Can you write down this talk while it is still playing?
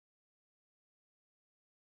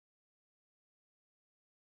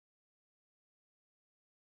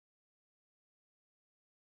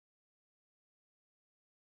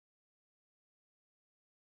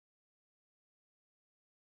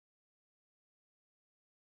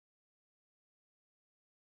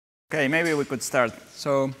Okay, maybe we could start.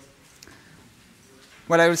 So,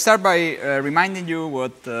 well, I will start by reminding you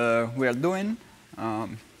what we are doing.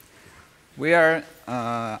 We are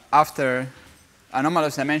after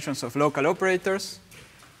anomalous dimensions of local operators.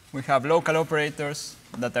 We have local operators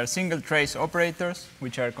that are single trace operators,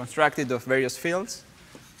 which are constructed of various fields.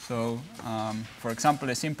 So, for example,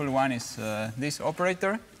 a simple one is this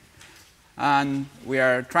operator. And we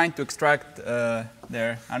are trying to extract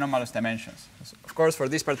their anomalous dimensions. Of course, for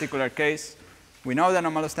this particular case, we know the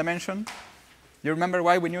anomalous dimension. Do you remember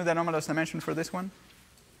why we knew the anomalous dimension for this one?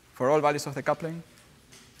 For all values of the coupling?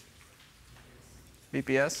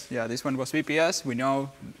 VPS. Yeah, this one was VPS. We know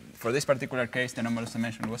for this particular case, the anomalous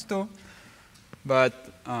dimension was 2. But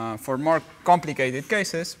for more complicated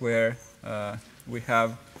cases where we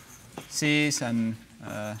have C's and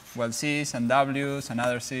C's and W's and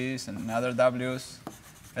other C's and other W's,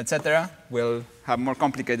 etc., will have more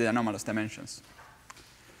complicated anomalous dimensions.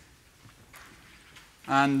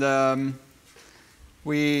 And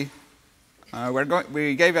we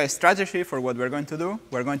gave a strategy for what we're going to do.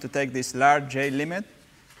 We're going to take this large J limit,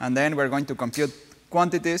 and then we're going to compute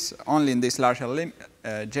quantities only in this large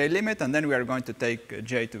J limit, and then we are going to take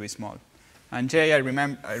J to be small. And J, I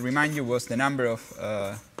remind you, was the number of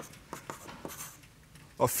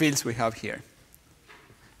fields we have here.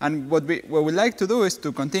 And what we like to do is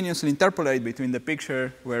to continuously interpolate between the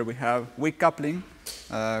picture where we have weak coupling,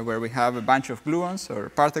 where we have a bunch of gluons or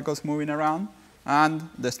particles moving around, and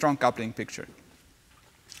the strong coupling picture.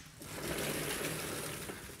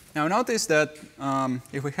 Now notice that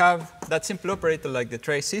if we have that simple operator like the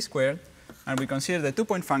trace C squared, and we consider the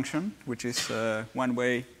 2-point function, which is one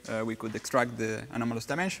way we could extract the anomalous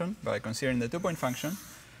dimension by considering the 2-point function,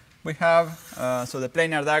 we have, so the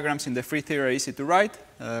planar diagrams in the free theory are easy to write.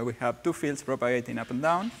 We have two fields propagating up and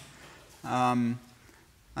down. And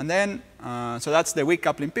then, so that's the weak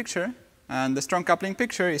coupling picture. And the strong coupling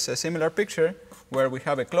picture is a similar picture where we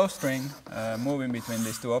have a closed string moving between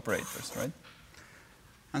these two operators, right?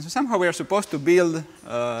 And so somehow we are supposed to build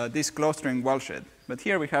this closed string wall-shed. But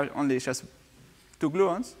here we have only just two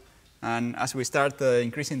gluons. And as we start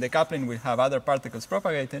increasing the coupling, we'll have other particles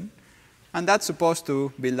propagating. And that's supposed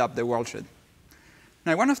to build up the wall-shed.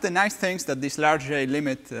 Now, one of the nice things that this large J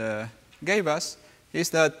limit gave us is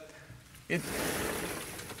that it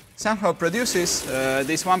somehow produces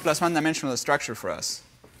this 1+1 dimensional structure for us.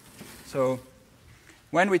 So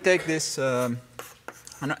when we take this a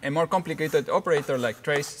more complicated operator like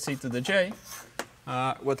trace C to the J,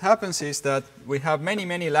 what happens is that we have many,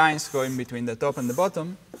 many lines going between the top and the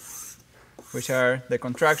bottom, which are the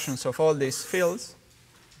contractions of all these fields.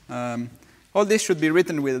 All this should be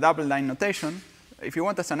written with a double line notation. If you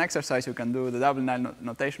want as an exercise, you can do the double line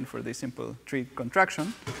notation for this simple tree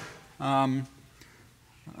contraction. And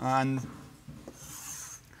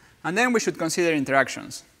then we should consider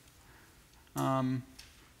interactions. Now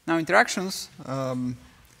interactions,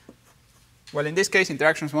 well, in this case,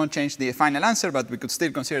 interactions won't change the final answer, but we could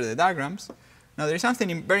still consider the diagrams. Now there is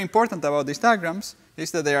something very important about these diagrams,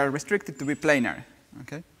 is that they are restricted to be planar.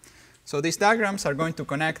 Okay? So these diagrams are going to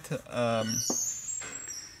connect,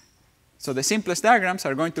 so the simplest diagrams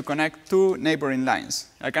are going to connect two neighboring lines.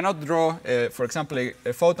 I cannot draw, for example,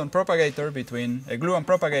 a photon propagator between, a gluon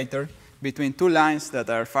propagator between two lines that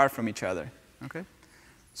are far from each other. Okay?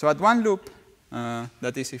 So at one loop,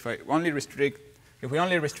 that is if we only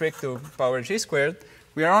restrict to power G squared,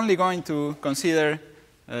 we are only going to consider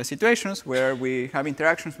situations where we have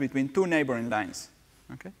interactions between two neighboring lines.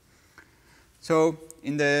 Okay? So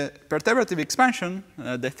in the perturbative expansion,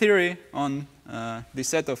 the theory on this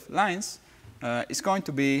set of lines is going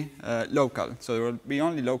to be local. So there will be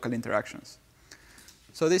only local interactions.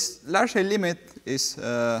 So this large J limit is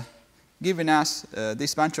giving us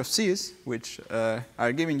this bunch of C's, which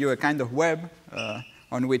are giving you a kind of web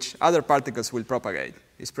on which other particles will propagate.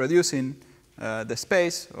 It's producing the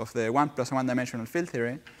space of the 1+1 dimensional field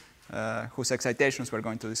theory, whose excitations we're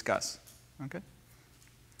going to discuss. Okay?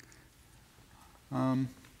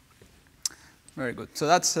 Very good. So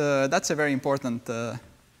that's a very important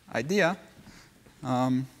idea.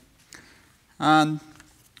 And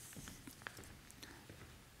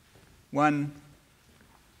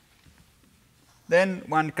then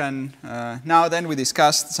one can now then we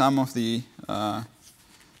discussed some of the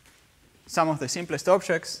simplest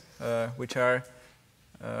objects, which are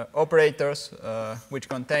operators which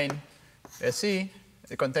contain a C,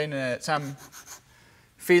 they contain some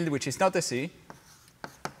field which is not a C,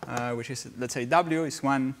 which is, let's say, W is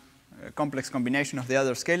one complex combination of the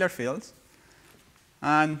other scalar fields.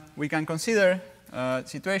 And we can consider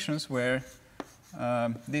situations where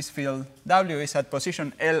this field W is at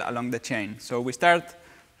position L along the chain. So we start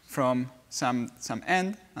from some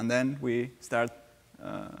end, and then we start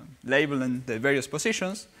labeling the various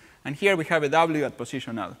positions. And here we have a W at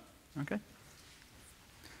position L. Okay?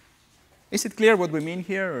 Is it clear what we mean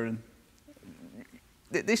here? Or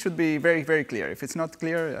this should be very, very clear. If it's not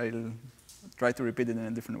clear, I'll try to repeat it in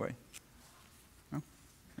a different way. No?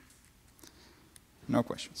 No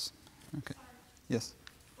questions. Okay. Yes?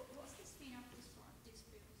 What's the spin of these fields?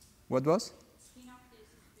 What was? Spin of these.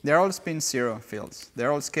 They're all spin 0 fields.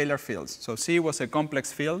 They're all scalar fields. So C was a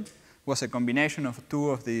complex field, was a combination of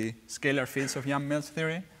two of the scalar fields of Young-Mills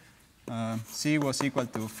theory. C was equal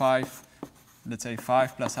to 5, let's say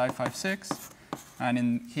 5 plus I56. And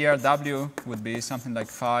in here, W would be something like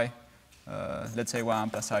phi, let's say 1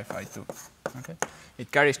 plus I phi 2. Okay?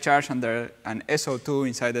 It carries charge under an SO2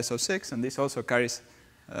 inside SO6, and this also carries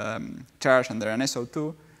charge under an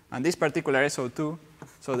SO2. And this particular SO2,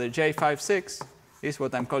 so the J56, is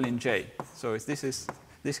what I'm calling J. So this has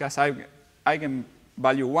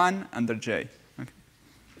eigenvalue 1 under J. Okay?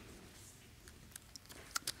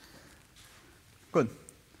 Good.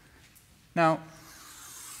 Now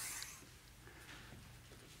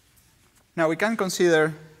we can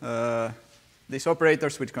consider these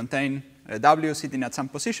operators which contain a W sitting at some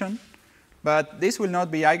position, but this will not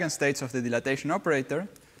be eigenstates of the dilatation operator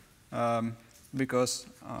because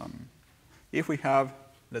if we have,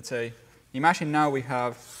 let's say, imagine now we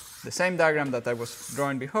have the same diagram that I was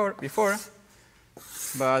drawing before,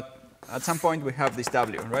 but at some point we have this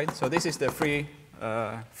W, right? So this is the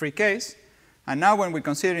free case. And now when we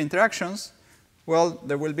consider interactions, well,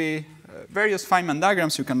 there will be various Feynman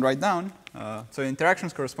diagrams you can write down. So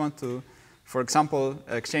interactions correspond to, for example,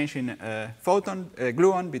 exchanging a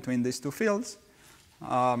gluon between these two fields.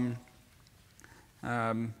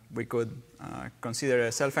 We could consider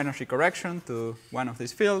a self-energy correction to one of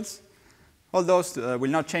these fields. All those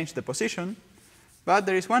will not change the position, but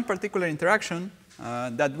there is one particular interaction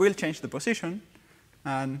that will change the position,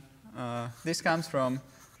 and this comes from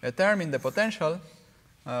a term in the potential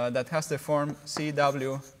that has the form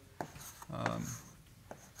CW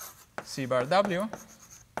C bar W.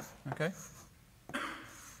 Okay.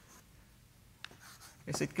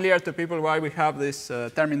 Is it clear to people why we have this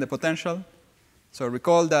term in the potential? So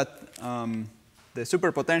recall that the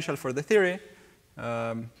superpotential for the theory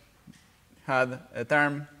had a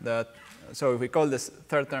term that, so if we call this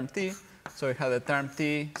third term T, so it had a term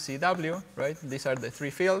T CW, right? These are the three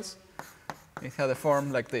fields. It had a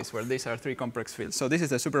form like this, where these are three complex fields. So this is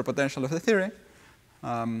the superpotential of the theory.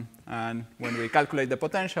 And when we calculate the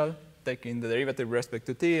potential, taking the derivative with respect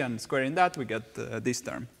to T and squaring that, we get this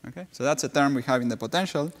term. Okay? So that's a term we have in the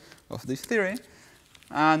potential of this theory.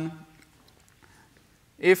 And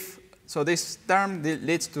so this term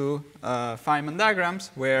leads to Feynman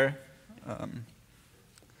diagrams where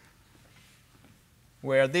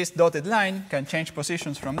this dotted line can change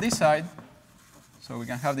positions from this side. So we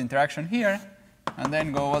can have the interaction here and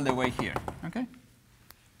then go all the way here. Okay?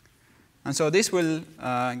 And so this will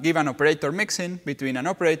give an operator mixing between an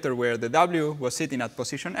operator where the W was sitting at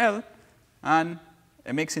position L and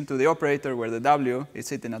a mixing to the operator where the W is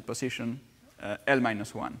sitting at position L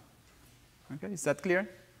minus 1. Okay, is that clear?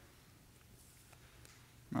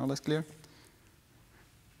 More or less clear?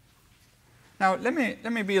 Now, let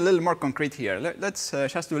me be a little more concrete here. Let's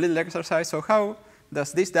just do a little exercise. So how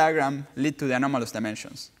does this diagram lead to the anomalous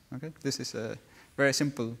dimensions? Okay, this is a very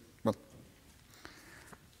simple. Well,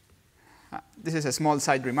 this is a small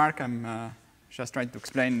side remark. I'm just trying to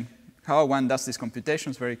explain how one does these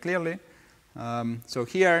computations very clearly. So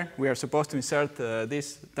here we are supposed to insert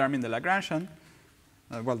this term in the Lagrangian.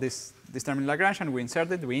 Well, this term in Lagrangian, we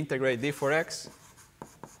insert it. We integrate d for x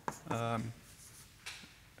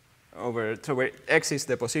over, so where x is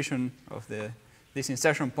the position of this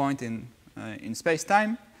insertion point in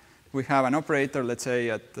space-time. We have an operator, let's say,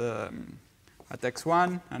 at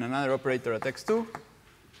x1 and another operator at x2.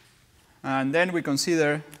 And then we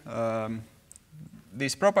consider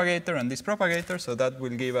this propagator and this propagator. So that will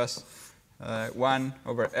give us 1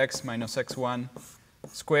 over x minus x1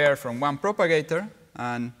 square from one propagator.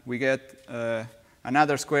 And we get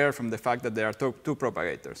another square from the fact that there are two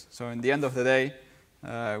propagators. So in the end of the day,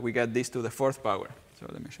 we get this to the fourth power. So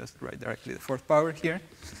let me just write directly the fourth power here.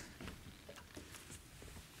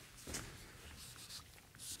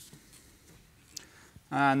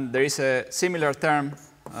 And there is a similar term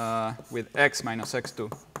with x minus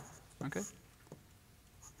x2. Okay?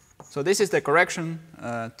 So this is the correction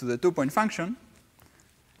to the two-point function.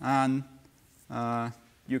 And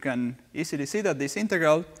you can easily see that this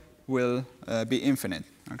integral will be infinite.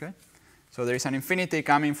 Okay? So there is an infinity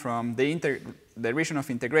coming from the region of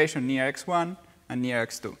integration near x1 and near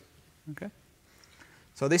x2. Okay?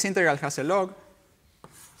 So this integral has a log.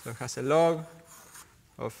 So it has a log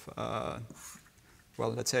of,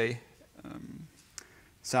 well, let's say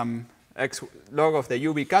some x log of the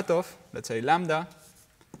UV cutoff, let's say lambda,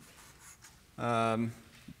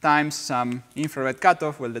 times some infrared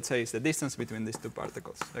cutoff, well, let's say it's the distance between these two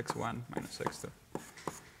particles, x1 minus x2.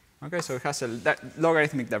 Okay, so it has a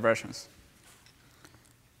logarithmic divergence.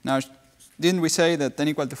 Now, didn't we say that n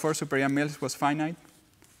equal to 4 super Young Mills was finite?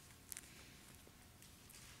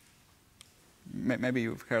 Maybe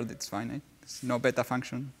you've heard it's finite. It's no beta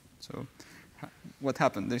function. So what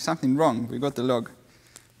happened? There's something wrong. We got the log.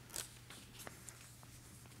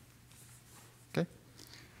 Okay.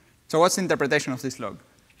 So what's the interpretation of this log?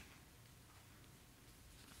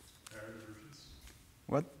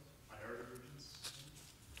 What?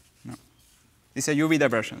 No. It's a UV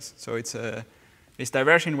divergence. So it's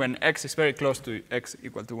diverging when x is very close to x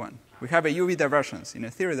equal to 1. We have a UV divergence in a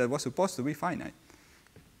theory that was supposed to be finite.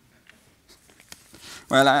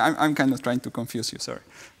 Well, I'm kind of trying to confuse you, sorry.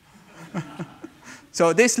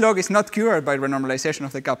 So this log is not cured by renormalization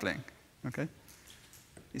of the coupling. Okay?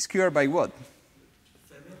 It's cured by what?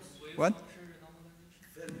 What?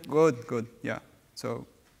 Good, good, yeah. So,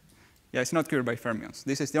 yeah, it's not cured by fermions.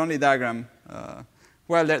 This is the only diagram.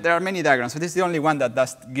 Well, there are many diagrams, so this is the only one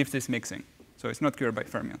that gives this mixing. So it's not cured by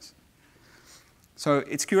fermions. So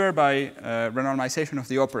it's cured by renormalization of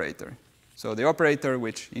the operator. So the operator,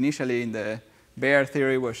 which initially in the Bayer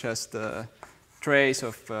theory was just a trace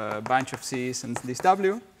of a bunch of C's and this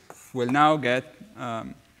W, will now get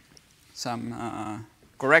some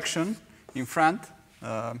correction in front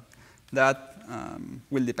that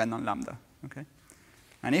will depend on lambda. Okay?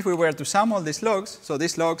 And if we were to sum all these logs, so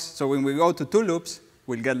these logs, so when we go to 2 loops,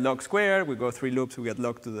 we'll get log squared. We go 3 loops, we get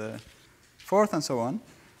log to the 4th, and so on.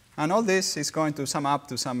 And all this is going to sum up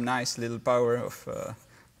to some nice little power of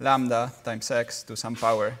lambda times x to some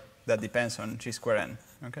power that depends on g squared n.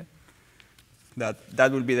 Okay?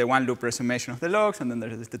 That will be the 1 loop resummation of the logs, and then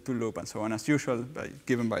there's the 2 loop, and so on, as usual,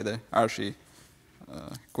 given by the Archie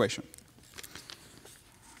equation.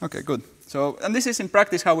 Okay, good. So, and this is in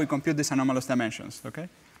practice how we compute these anomalous dimensions. Okay?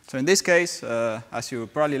 So in this case, as you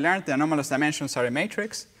probably learned, the anomalous dimensions are a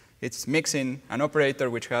matrix. It's mixing an operator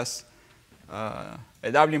which has a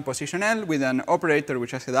W in position L with an operator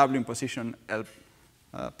which has a W in position L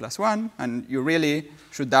plus 1, and you really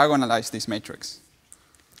should diagonalize this matrix.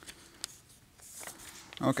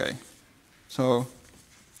 Okay, so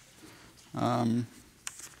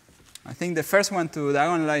I think the first one to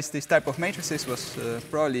diagonalize this type of matrices was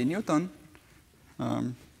probably Newton,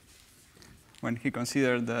 when he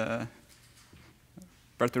considered the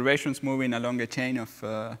perturbations moving along a chain of,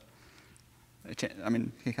 I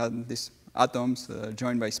mean, he had these atoms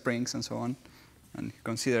joined by springs and so on, and he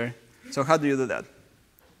considered, so how do you do that?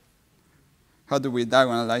 How do we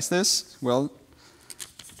diagonalize this? Well,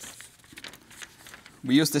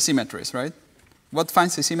 we use the symmetries, right? What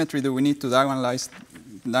fancy symmetry do we need to diagonalize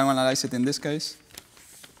it in this case?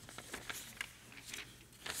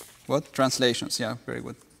 What? Translations, yeah, very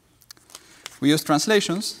good. We use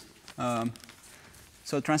translations.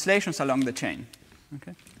 So translations along the chain.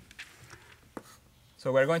 Okay.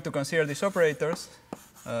 So we're going to consider these operators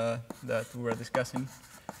that we were discussing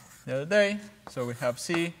the other day. So we have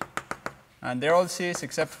C, and they're all C's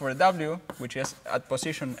except for W, which is at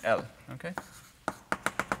position L. Okay.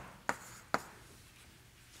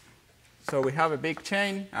 So we have a big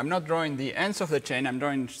chain. I'm not drawing the ends of the chain. I'm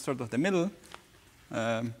drawing sort of the middle.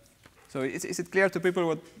 So is it clear to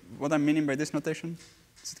people what I'm meaning by this notation?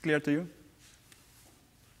 Is it clear to you?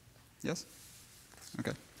 Yes?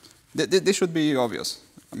 Okay. This should be obvious.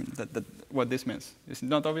 I mean, what this means. Is it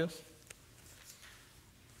not obvious?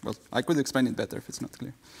 Well, I could explain it better if it's not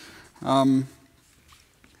clear.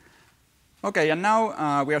 Okay, and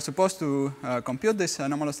now we are supposed to compute this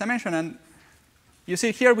anomalous dimension. And you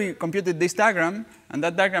see here we computed this diagram, and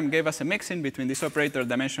that diagram gave us a mixing between this operator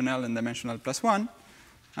dimension L and dimension L plus 1.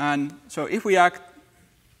 And so if we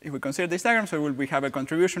consider this diagram, so we have a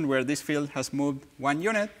contribution where this field has moved 1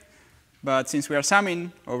 unit. But since we are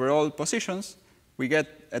summing over all positions, we get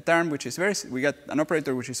a term which is we get an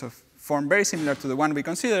operator which is of form very similar to the one we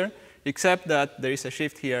consider, except that there is a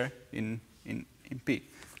shift here in P.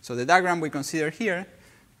 So the diagram we consider here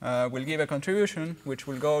will give a contribution which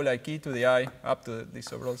will go like e to the I up to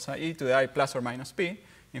this overall side, e to the I plus or minus P.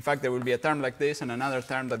 In fact, there will be a term like this and another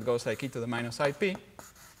term that goes like e to the minus IP.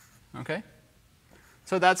 Okay?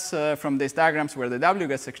 So that's from these diagrams where the W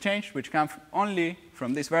gets exchanged, which come only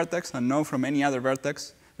from this vertex and no from any other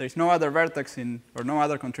vertex. There is no other vertex or no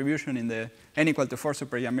other contribution in the n equal to 4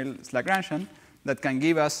 super Yang-Mills Lagrangian that can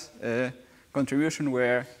give us a contribution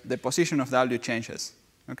where the position of W changes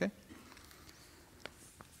Okay?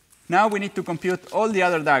 Now we need to compute all the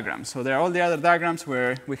other diagrams. So there are all the other diagrams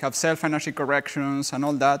where we have self-energy corrections and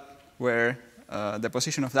all that, where the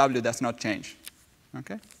position of W does not change.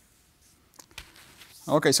 Okay?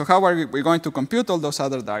 Okay, so how are we going to compute all those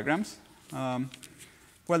other diagrams?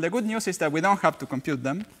 Well, the good news is that we don't have to compute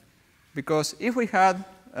them, because if we had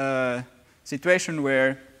a situation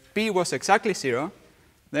where P was exactly 0,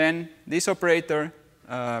 then this operator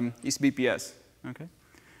is BPS. Okay?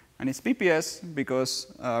 And it's BPS because,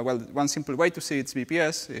 well, one simple way to see its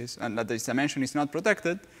BPS is, and that this dimension is not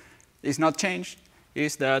protected, is not changed,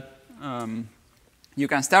 is that you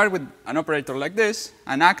can start with an operator like this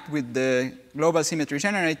and act with the global symmetry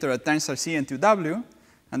generator at tensor C into W,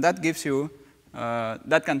 and that gives you,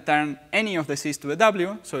 that can turn any of the C's to a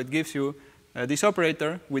W, so it gives you this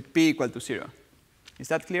operator with P equal to 0. Is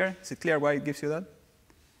that clear? Is it clear why it gives you that?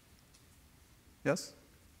 Yes?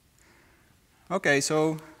 Okay,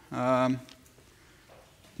 so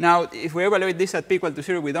now if we evaluate this at P equal to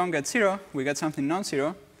 0, we don't get 0, we get something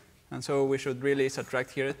non-zero, and so we should really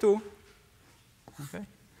subtract here a 2. Okay?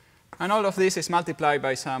 And all of this is multiplied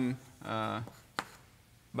by some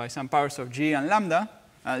powers of g and lambda,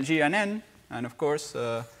 g and n, and of course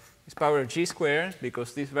it's power of g squared,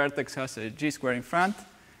 because this vertex has a g squared in front,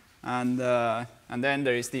 and then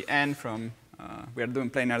there is the n from, we are doing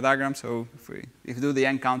planar diagram, so if you do the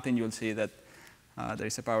n counting, you'll see that there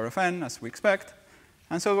is a power of n, as we expect.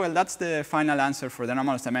 And so, well, that's the final answer for the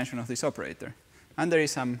anomalous dimension of this operator. And there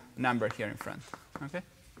is some number here in front, okay,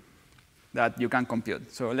 that you can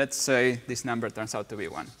compute. So let's say this number turns out to be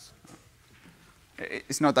 1.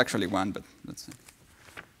 It's not actually 1, but let's see.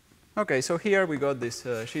 Okay, so here we got this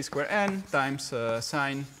g square n times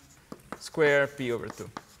sine square p over 2.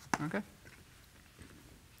 Okay.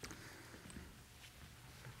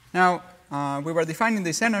 Now, we were defining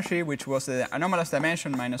this energy, which was the anomalous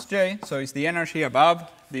dimension minus j. So it's the energy above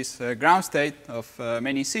this ground state of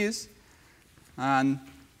many C's. And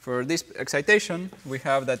for this excitation, we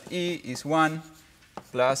have that E is 1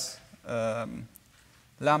 plus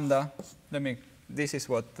lambda. This is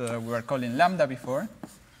what we were calling lambda before.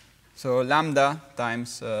 So lambda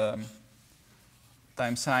times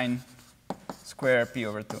sine square p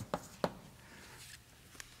over 2.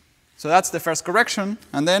 So that's the first correction.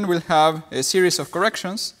 And then we'll have a series of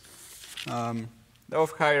corrections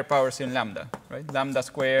of higher powers in lambda, right? Lambda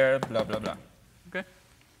squared, blah, blah, blah. Okay?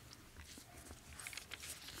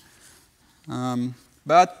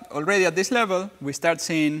 But already at this level, we start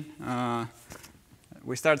seeing a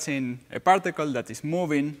particle that is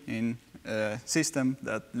moving in a system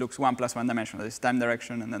that looks 1 plus 1 dimensional. There is time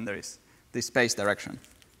direction, and then there is this space direction.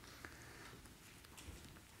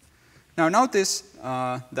 Now notice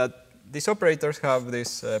that these operators have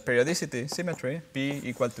this periodicity symmetry, p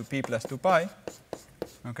equal to p plus 2 pi.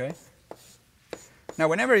 Okay. Now,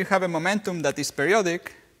 whenever you have a momentum that is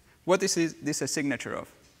periodic, what is this a signature of?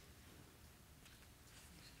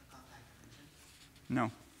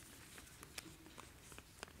 No.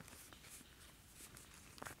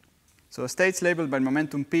 So states labeled by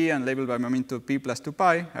momentum p and labeled by momentum p plus 2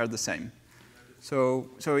 pi are the same. So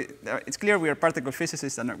it's clear we are particle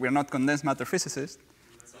physicists and we are not condensed matter physicists,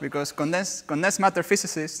 because condensed matter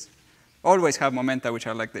physicists always have momenta which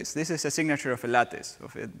are like this. This is a signature of a lattice,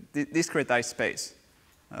 of a discretized space.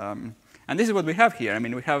 And this is what we have here. I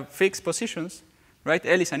mean, we have fixed positions, right?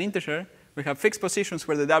 L is an integer. We have fixed positions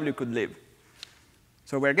where the W could live.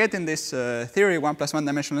 So we're getting this theory, 1 plus 1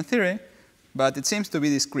 dimensional theory, but it seems to be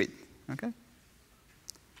discrete. Okay?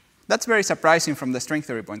 That's very surprising from the string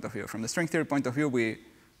theory point of view. From the string theory point of view,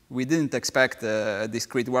 we didn't expect a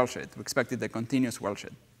discrete worldshed. We expected a continuous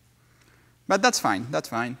worldshed. But that's fine. That's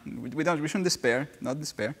fine. We shouldn't despair, not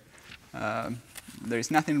despair. There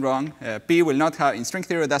is nothing wrong. P will not have, in string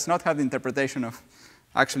theory, does not have the interpretation of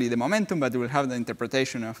actually the momentum, but it will have the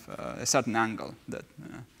interpretation of a certain angle that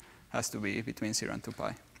has to be between 0 and 2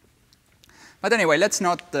 pi. But anyway, let's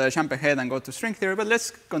not jump ahead and go to string theory, but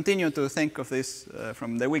let's continue to think of this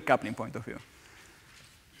from the weak coupling point of view.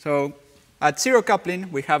 So at 0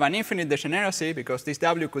 coupling, we have an infinite degeneracy, because this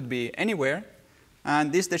W could be anywhere.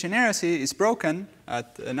 And this degeneracy is broken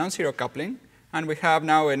at a non-zero coupling. And we have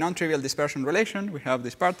now a non-trivial dispersion relation. We have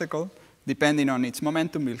this particle. Depending on its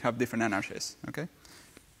momentum, we'll have different energies. Okay?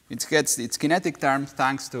 It gets its kinetic term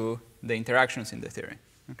thanks to the interactions in the theory.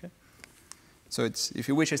 Okay? So it's, if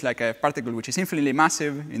you wish, it's like a particle which is infinitely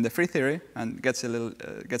massive in the free theory and gets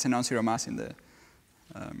a non-zero mass in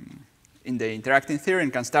the interacting theory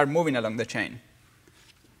and can start moving along the chain.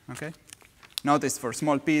 Okay? Notice for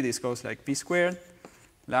small p, this goes like p squared,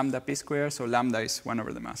 lambda p squared, so lambda is 1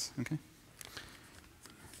 over the mass. Okay?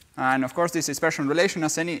 And of course, this dispersion relation,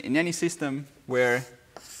 as in any system where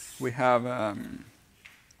we have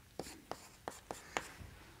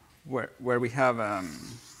where we have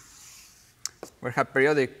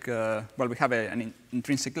periodic, well, we have an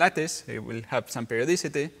intrinsic lattice. It will have some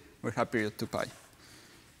periodicity. We have period 2 pi.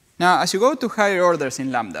 Now, as you go to higher orders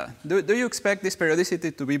in lambda, do you expect this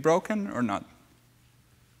periodicity to be broken or not?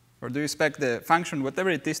 Or do you expect the function,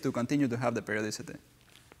 whatever it is, to continue to have the periodicity?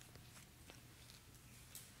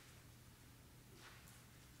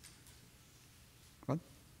 What?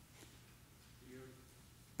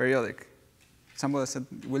 Periodic. Somebody said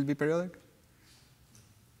it will be periodic?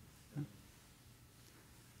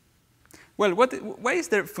 Well, why is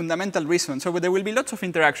the fundamental reason? So there will be lots of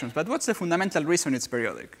interactions, but what's the fundamental reason it's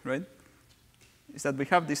periodic, right? Is that we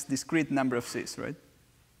have this discrete number of Cs, right?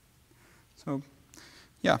 So,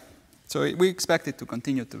 yeah. So we expect it to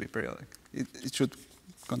continue to be periodic. It should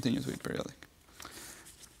continue to be periodic.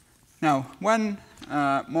 Now, one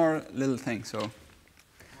more little thing. So,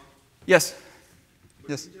 yes? But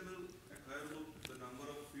yes? in general, at higher loop, the number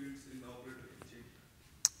of fields in the operator can change.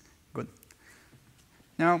 Good.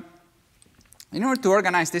 Now, in order to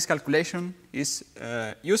organize this calculation, it's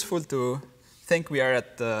useful to think we are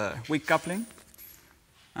at weak coupling.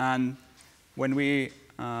 And when we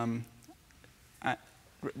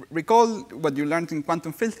recall what you learned in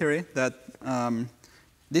quantum field theory, that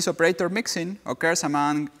this operator mixing occurs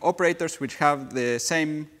among operators which have the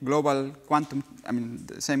same global quantum,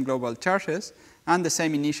 the same global charges and the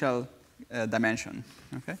same initial dimension.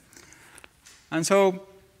 Okay? And so,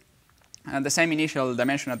 the same initial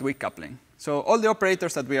dimension at weak coupling. So all the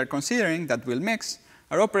operators that we are considering that will mix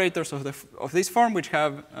are operators of this form which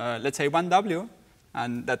have, let's say, 1W,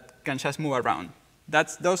 and that can just move around.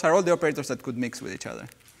 Those are all the operators that could mix with each other.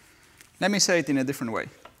 Let me say it in a different way.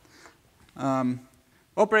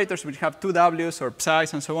 Operators which have 2Ws or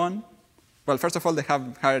psi's and so on, well, first of all, they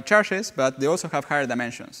have higher charges, but they also have higher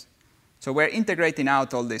dimensions. So we're integrating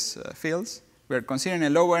out all these fields. We're considering a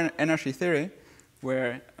lower energy theory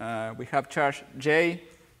where we have charge J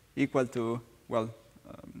equal to, well,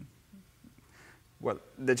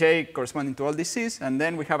 the J corresponding to all these C's, and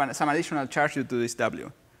then we have some additional charge due to this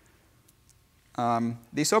W.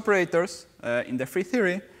 These operators in the free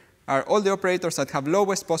theory are all the operators that have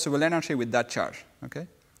lowest possible energy with that charge. Okay?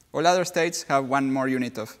 All other states have one more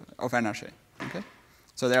unit of energy. Okay?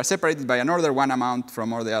 So they are separated by an order 1 amount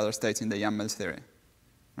from all the other states in the Yang-Mills theory.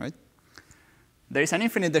 Right? There is an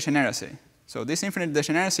infinite degeneracy. So this infinite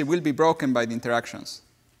degeneracy will be broken by the interactions.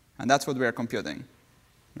 And that's what we are computing.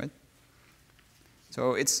 Right?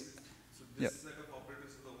 So it's... So this set of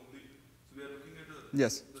operators is the only... So we are looking at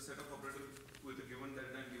yes. The set of operators with a given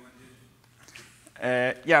delta and given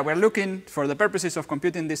J. Yeah, we're looking, for the purposes of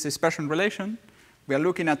computing this dispersion relation, we are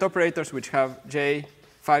looking at operators which have J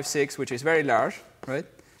 5, 6, which is very large, right?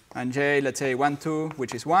 And J, let's say 1, 2,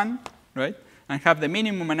 which is 1, right? And have the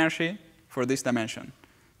minimum energy for this dimension.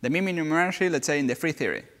 The minimum energy, let's say, in the free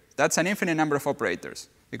theory. That's an infinite number of operators,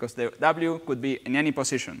 because the W could be in any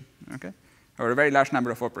position, okay? Or a very large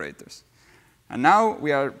number of operators. And now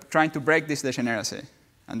we are trying to break this degeneracy.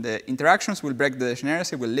 And the interactions will break the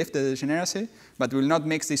degeneracy, will lift the degeneracy, but will not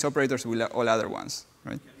mix these operators with all other ones,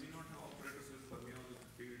 right? Can we not have operators with fermionic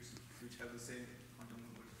fields which have the same quantum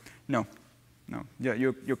numbers? No. No. Yeah,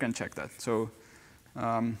 you can check that. So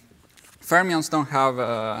fermions don't have,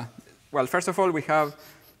 well, first of all, we have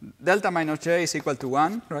delta minus J is equal to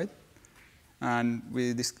 1, right? And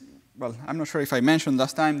well, I'm not sure if I mentioned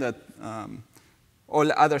last time that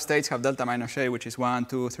all other states have delta minus J, which is 1,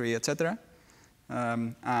 2, 3, etc.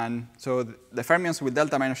 And so the fermions with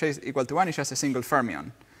delta minus J is equal to 1 is just a single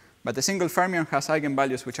fermion. But the single fermion has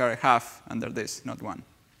eigenvalues which are a half under this, not 1.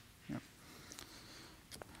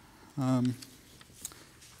 Yeah.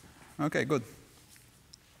 OK, good.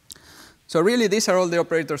 So really, these are all the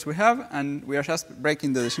operators we have, and we are just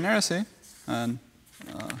breaking the degeneracy. And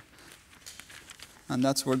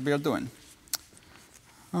that's what we are doing.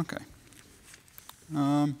 OK.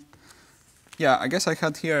 Yeah, I guess I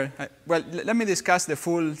had here, well, let me discuss the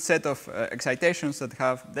full set of excitations that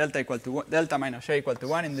have delta minus J equal to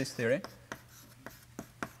 1 in this theory.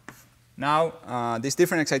 Now, these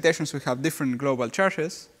different excitations, we have different global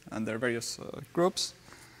charges under various groups.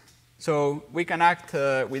 So we can act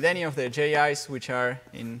with any of the JIs which are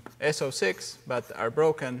in SO6, but are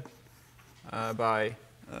broken by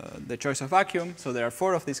the choice of vacuum. So there are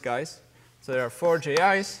 4 of these guys. So there are 4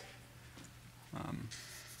 JIs.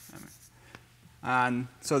 And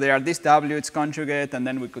so there are this W, its conjugate, and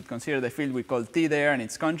then we could consider the field we call T there and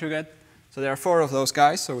its conjugate. So there are 4 of those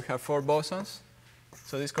guys, so we have 4 bosons.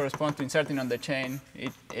 So this corresponds to inserting on the chain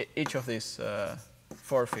each of these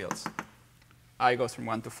 4 fields. I goes from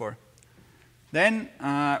 1 to 4. Then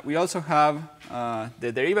we also have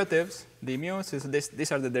the derivatives, the mu's.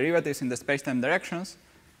 These are the derivatives in the space-time directions.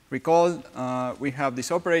 Recall we have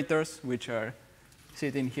these operators which are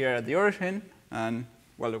sitting here at the origin. And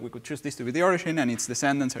well, we could choose this to be the origin, and its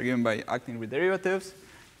descendants are given by acting with derivatives.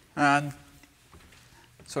 And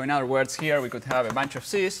so in other words, here we could have a bunch of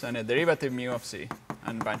c's and a derivative mu of c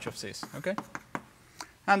and a bunch of c's. Okay?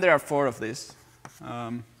 And there are 4 of these.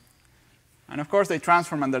 And of course, they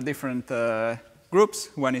transform under different groups.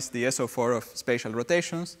 One is the SO4 of spatial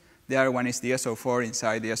rotations. The other one is the SO4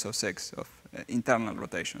 inside the SO6 of internal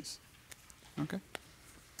rotations. Okay?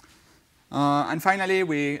 And finally,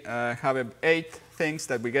 we have 8 things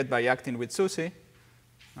that we get by acting with SUSY.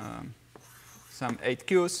 Some 8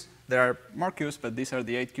 Qs. There are more Qs, but these are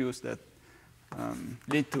the 8 Qs that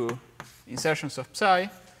lead to insertions of psi.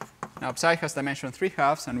 Now, psi has dimension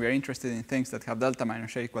 3/2, and we are interested in things that have delta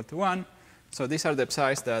minus j equal to 1. So these are the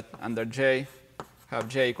psis that under j have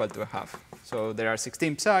j equal to 1/2. So there are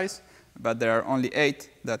 16 psis, but there are only 8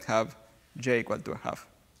 that have j equal to 1/2.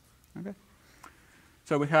 Okay?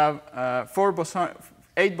 So we have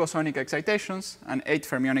 8 bosonic excitations and 8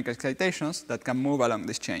 fermionic excitations that can move along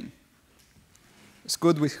this chain. It's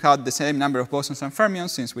good we had the same number of bosons and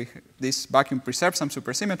fermions, since this vacuum preserves some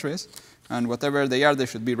supersymmetries, and whatever they are, they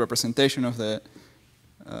should be representation of the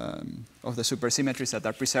supersymmetries that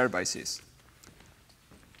are preserved by Cs.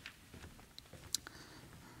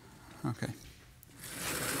 Okay.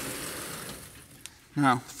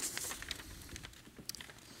 Now,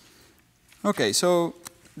 okay, so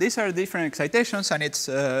these are different excitations, and it's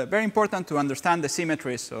very important to understand the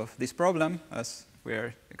symmetries of this problem, as we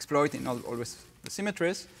are exploiting always the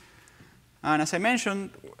symmetries. And as I mentioned,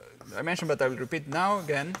 but I will repeat now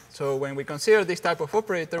again. So when we consider this type of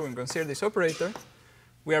operator, when we consider this operator,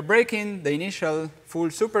 we are breaking the initial full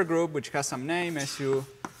supergroup, which has some name,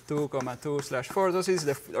 SU2,2/4. This is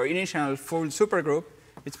the initial full supergroup.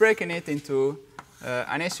 It's breaking it into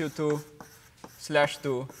an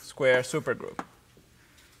SU2/2 square supergroup.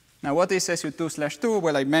 Now, what is SU2/2?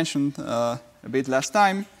 Well, I mentioned a bit last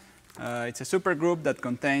time. It's a supergroup that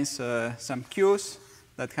contains some Qs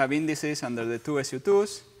that have indices under the 2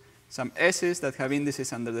 SU2s, some S's that have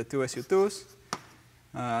indices under the 2 SU2s.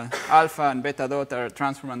 Alpha and beta dot are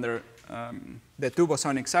transformed under the 2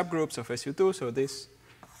 bosonic subgroups of SU2. So the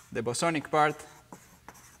bosonic part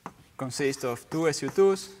consists of 2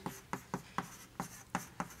 SU2s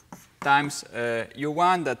times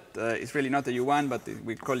U1 that is really not a U1, but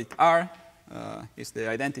we call it R. Is the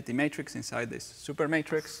identity matrix inside this super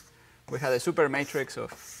matrix. We had a super matrix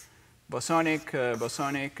of bosonic,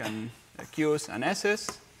 and Qs and S's.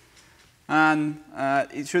 And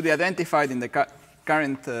it should be identified in the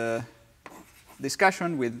current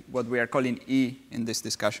discussion with what we are calling E in this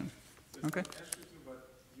discussion. Okay?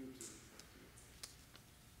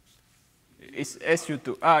 It's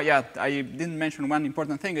SU2. Yeah, I didn't mention one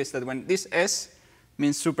important thing is that when this S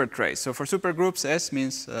means supertrace. So for supergroups, S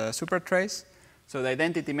means supertrace. So the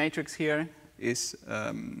identity matrix here is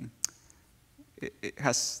it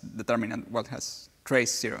has determinant has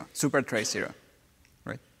trace 0, supertrace 0,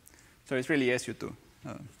 right? So it's really SU2.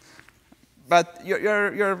 But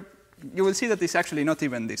you will see that it's actually not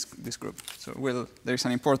even this group. So there's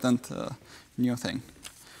an important new thing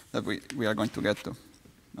that we are going to get to.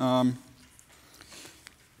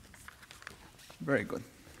 Very good.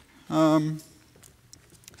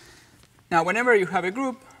 Now, whenever you have a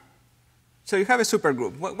group, so you have a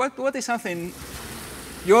supergroup. What is something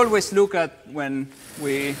you always look at when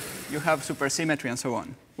you have supersymmetry and so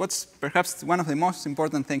on? What's perhaps one of the most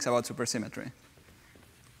important things about supersymmetry?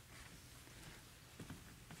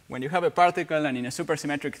 When you have a particle and in a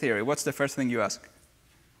supersymmetric theory, what's the first thing you ask?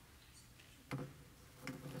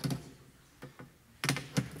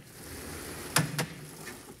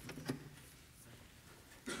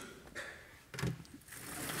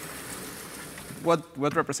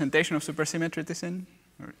 What representation of supersymmetry it is in?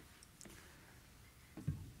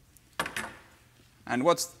 And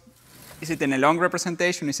is it in a long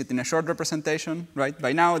representation? Is it in a short representation? Right?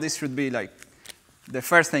 By now, this should be like the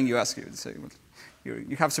first thing you ask. You say, well,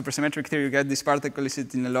 you have supersymmetric theory. You get this particle. Is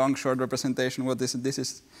it in a long, short representation? What is it? This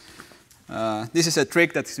is a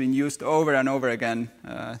trick that's been used over and over again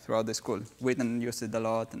throughout the school. Witten used it a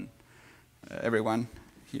lot, and everyone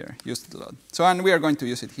here used it a lot. So, and we are going to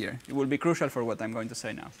use it here. It will be crucial for what I'm going to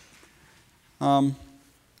say now.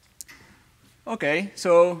 Okay,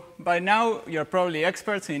 so by now you're probably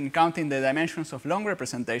experts in counting the dimensions of long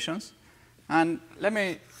representations. And let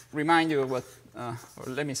me remind you what, or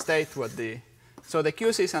let me state what so the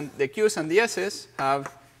Qs and the S's have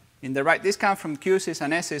in the right, this comes from Q's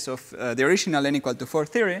and S's of the original n equal to 4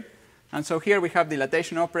 theory. And so here we have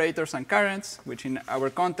dilatation operators and currents, which in our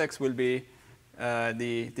context will be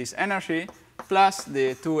this energy plus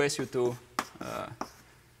the two SU2.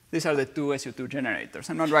 These are the two SU2 generators.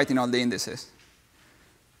 I'm not writing all the indices.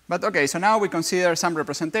 But OK, so now we consider some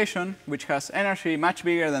representation which has energy much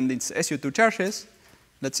bigger than these SU2 charges.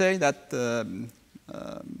 Let's say that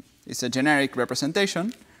is a generic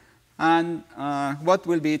representation. And what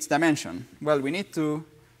will be its dimension? Well,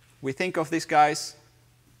 we think of these guys.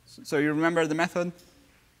 So you remember the method?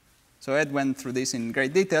 So Ed went through this in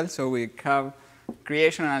great detail. So we have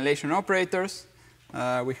creation and annihilation operators.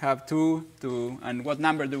 We have and what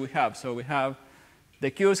number do we have? So we have,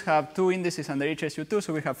 the Q's have 2 indices under each SU2,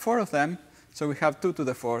 so we have 4 of them. So we have 2 to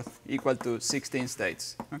the 4th equal to 16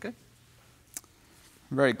 states. Okay?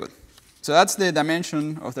 Very good. So that's the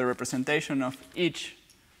dimension of the representation of each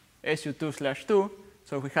SU2/2.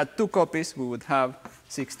 So if we had 2 copies, we would have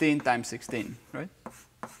 16 times 16, right?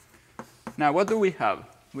 Now, what do we have?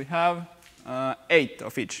 We have 8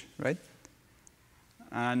 of each, right?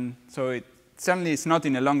 And so it certainly is not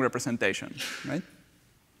in a long representation, right?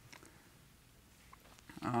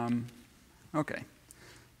 OK.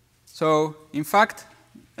 So in fact,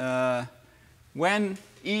 when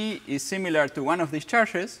E is similar to one of these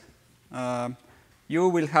charges, you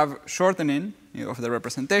will have shortening of the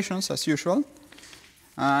representations as usual.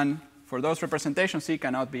 And for those representations, E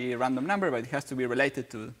cannot be a random number, but it has to be related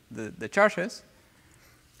to the charges.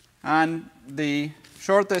 And the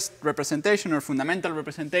shortest representation or fundamental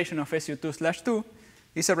representation of SU2/2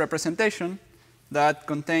 is a representation that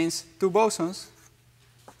contains 2 bosons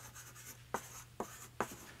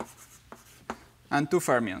and 2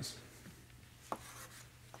 fermions.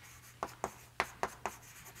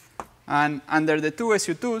 And under the 2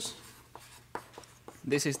 SU2s,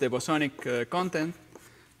 this is the bosonic content.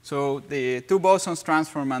 So the 2 bosons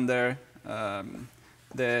transform under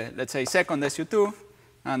the, let's say, second SU2,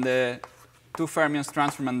 and the 2 fermions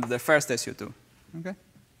transform under the first SU2. Okay?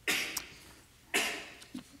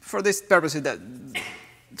 For this purpose,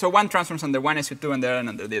 so one transforms under one SU2 and the other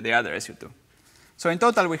under the other SU2. So in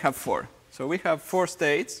total, we have 4. So we have 4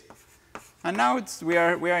 states. And now it's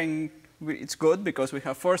good because we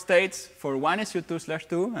have 4 states for one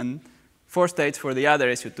SU2/2 and 4 states for the other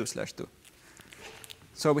SU2/2.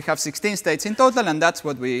 So we have 16 states in total, and that's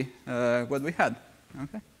what we had.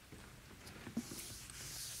 Okay.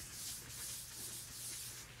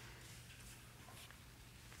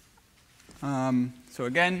 So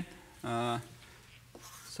again,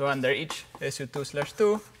 so under each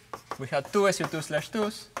SU2/2, we had 2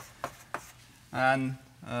 SU2/2s, and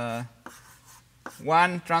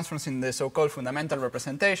one transforms in the so-called fundamental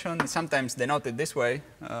representation. It's sometimes denoted this way,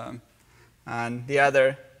 and the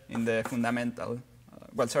other in the fundamental.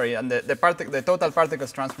 And the total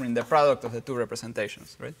particles transform in the product of the 2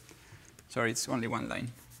 representations, right? Sorry, it's only one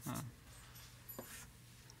line.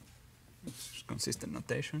 It's consistent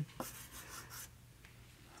notation.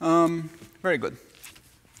 Very good.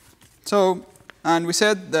 So, and we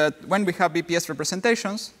said that when we have BPS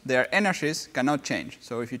representations, their energies cannot change.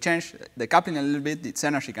 So if you change the coupling a little bit, its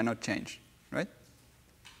energy cannot change, right?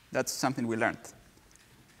 That's something we learned.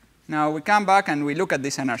 Now we come back and we look at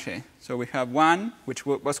this energy. So we have 1, which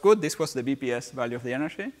was good. This was the BPS value of the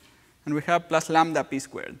energy. And we have plus lambda p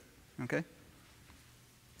squared. Okay?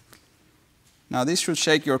 Now this should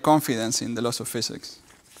shake your confidence in the laws of physics,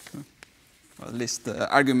 or at least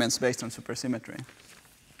arguments based on supersymmetry.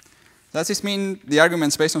 Does this mean the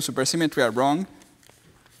arguments based on supersymmetry are wrong?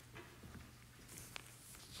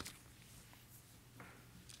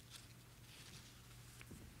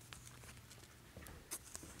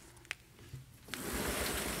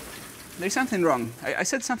 There's something wrong. I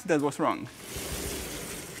said something that was wrong.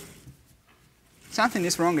 Something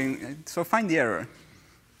is wrong, so find the error.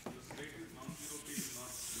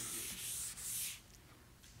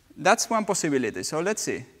 That's one possibility. So let's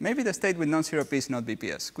see. Maybe the state with non-zero p is not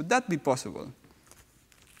BPS. Could that be possible?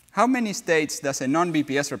 How many states does a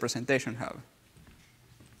non-BPS representation have?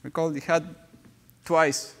 Recall it had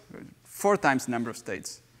 4 times the number of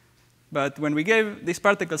states. But when we gave this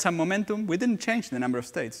particle some momentum, we didn't change the number of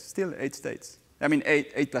states. Still 8 states. I mean,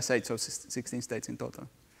 8 plus 8, so 16 states in total.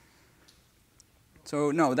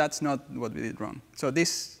 So no, that's not what we did wrong. So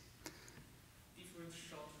this different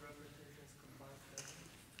short representations combined.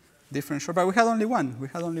 Different short, but we had only one. We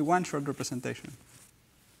had only one short representation.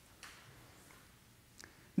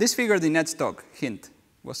 This figured in Ed's talk, hint,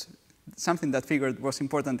 was something that was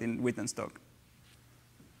important in Witten's talk.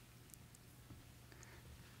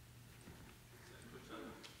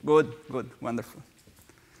 Good, good, wonderful.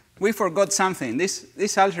 we forgot something.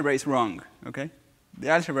 This algebra is wrong, okay? The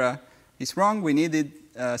algebra is wrong. We needed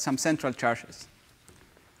some central charges.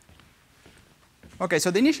 Okay,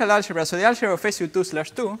 so the initial algebra, so the algebra of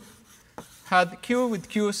SU2/2 had Q with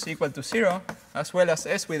Q's equal to 0, as well as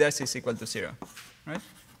S with S is equal to 0, right?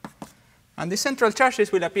 And the central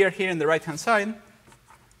charges will appear here in the right-hand side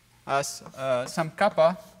as some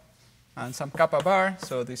kappa and some kappa bar.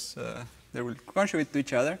 So this they will contribute to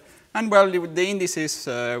each other. And well, the indices,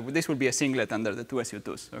 this will be a singlet under the two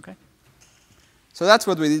SU2s, okay? So that's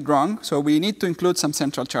what we did wrong. So we need to include some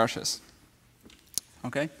central charges,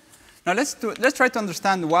 okay? Now let's try to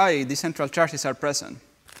understand why the central charges are present.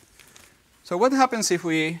 So what happens if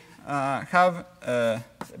we have a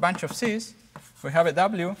bunch of C's, we have a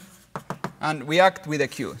W, and we act with a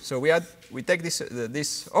Q? So we take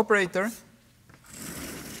this operator,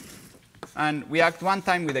 and we act one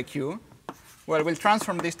time with a Q. Well, we'll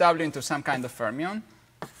transform this W into some kind of fermion.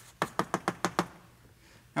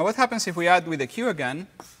 Now what happens if we add with a Q again?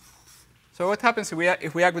 So what happens if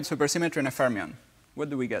we act with supersymmetry in a fermion? What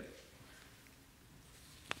do we get?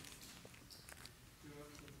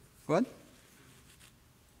 What?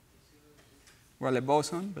 Well, a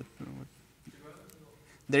boson, but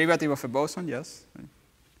derivative of a boson, yes.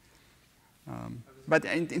 But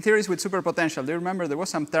in theories with superpotential, do you remember there was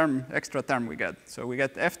some term, extra term we get? So we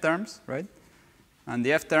get F terms, right? And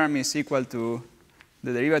the F term is equal to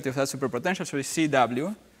the derivative of that superpotential, so it's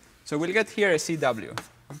CW. So we'll get here a CW,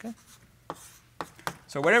 okay?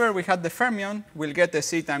 So wherever we had the fermion, we'll get a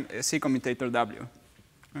C commutator W,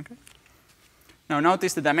 okay? Now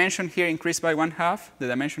notice the dimension here increased by 1/2, the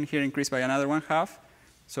dimension here increased by another 1/2.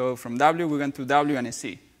 So from W we went to W and a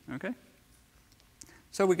C, okay?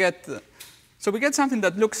 So we get something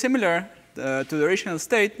that looks similar to the original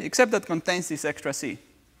state, except that contains this extra C.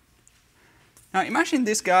 Now imagine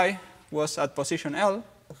this guy was at position L,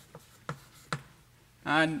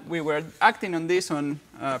 and we were acting on this on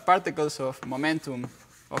particles of momentum,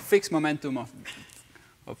 of fixed momentum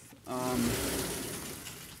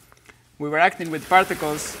we were acting with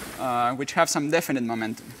particles which have some definite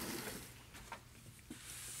momentum.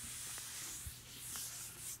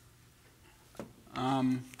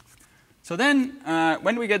 So then,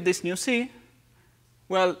 when we get this new C,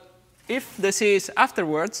 well, if the C is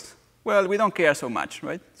afterwards, well, we don't care so much,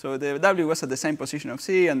 right? So the W was at the same position of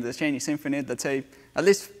C, and the chain is infinite. Let's say, at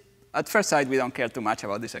least at first sight, we don't care too much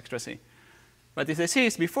about this extra C. But if the C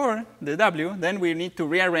is before the W, then we need to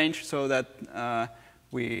rearrange so that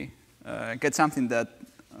we get something that,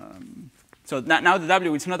 so now the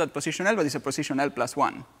W is not at position L, but it's at position L plus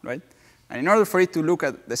 1, right? And in order for it to look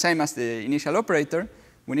at the same as the initial operator,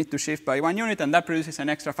 we need to shift by 1 unit, and that produces an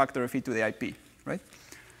extra factor of e to the IP, right?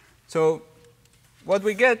 So what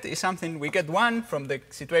we get is something, we get 1 from the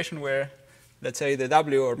situation where, let's say, the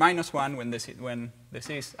W, or -1 when the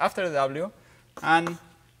C is after the W, and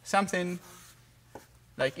something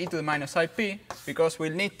like e to the minus IP, because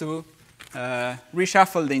we'll need to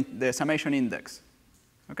reshuffle the summation index.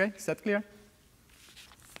 Okay, is that clear?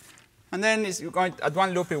 And then at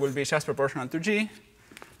one loop, it will be just proportional to G.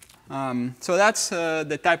 So that's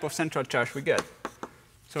the type of central charge we get.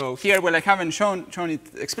 So here, well, I haven't shown it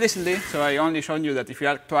explicitly, so I only shown you that if you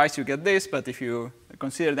add twice, you get this. But if you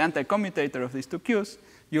consider the anti-commutator of these two Qs,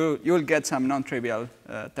 you'll get some non-trivial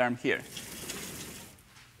term here.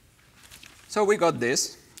 So we got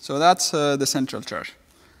this. So that's the central charge.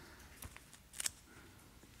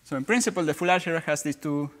 So in principle, the full algebra has these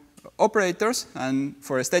two operators, and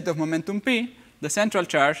for a state of momentum P, the central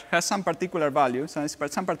charge has some particular value,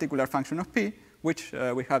 some particular function of P, which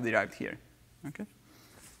we have derived here. Okay?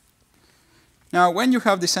 Now, when you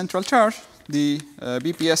have the central charge, the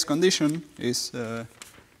BPS condition is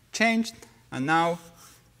changed, and now,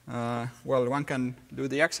 well, one can do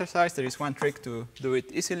the exercise. There is one trick to do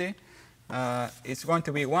it easily. It's going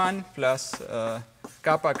to be 1 plus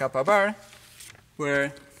kappa kappa bar,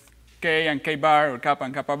 where K and K bar, or kappa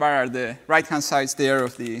and kappa bar, are the right-hand sides there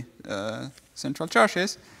of the central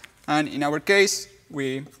charges. And in our case,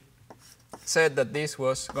 we said that this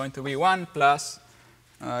was going to be 1 plus,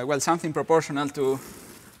 well, something proportional to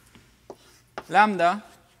lambda,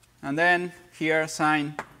 and then here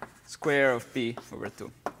sine square of P over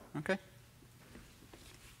 2. Okay?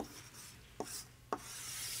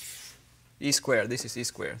 E squared, this is E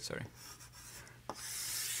squared, sorry.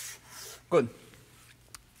 Good.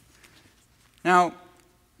 Now,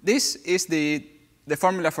 this is the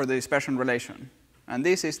formula for the dispersion relation. And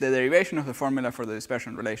this is the derivation of the formula for the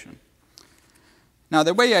dispersion relation. Now,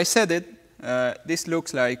 the way I said it, this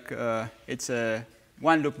looks like it's a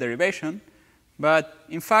one-loop derivation. But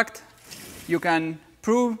in fact, you can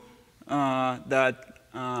prove that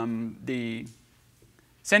the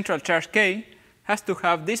central charge K has to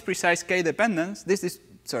have this precise K dependence, this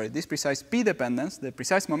precise P dependence, the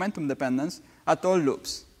precise momentum dependence at all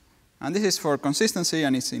loops. And this is for consistency,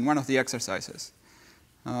 and it's in one of the exercises.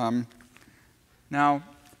 Now,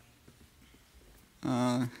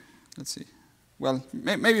 let's see. Well,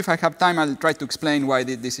 maybe if I have time, I'll try to explain why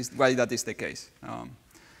that is the case.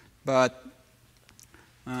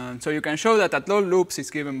 So you can show that at all loops is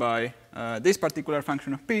given by this particular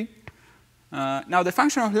function of P. Now, the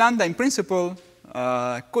function of lambda, in principle,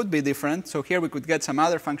 could be different. So here we could get some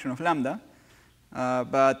other function of lambda.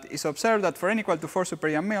 But it's observed that for n equal to 4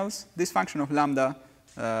 super mills, this function of lambda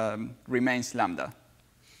remains lambda.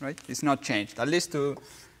 Right? It's not changed, at least to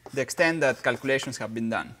the extent that calculations have been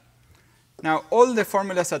done. Now, all the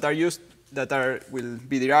formulas that are used will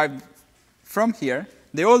be derived from here,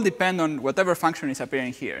 they all depend on whatever function is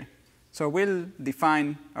appearing here. So we'll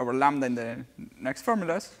define our lambda in the next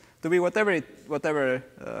formulas to be whatever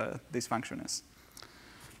this function is.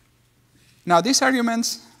 Now, these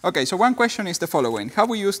arguments, OK, so one question is the following. Have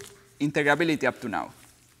we used integrability up to now?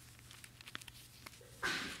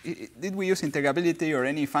 Did we use integrability or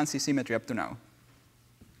any fancy symmetry up to now?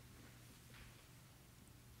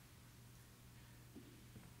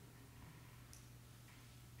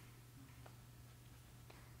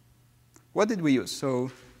 What did we use? So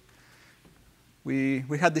we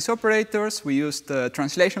had these operators. We used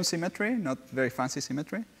translation symmetry, not very fancy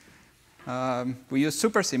symmetry. We used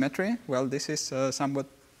supersymmetry. Well, this is somewhat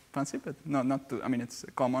fancy, but not too, I mean, it's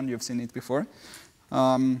common. You've seen it before.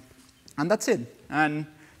 And that's it. And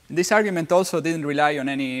this argument also didn't rely on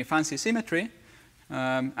any fancy symmetry.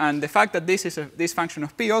 And the fact that this function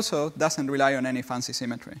of P also doesn't rely on any fancy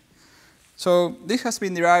symmetry. So this has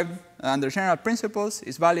been derived under general principles,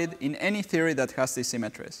 is valid in any theory that has these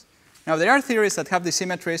symmetries. Now, there are theories that have these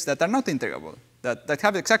symmetries that are not integrable, that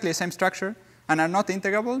have exactly the same structure and are not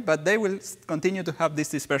integrable, but they will continue to have this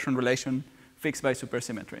dispersion relation fixed by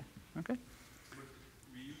supersymmetry. Okay? But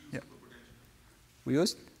we used Yeah. superpotential. We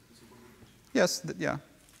used? Yes, yeah.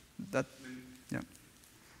 That, yeah.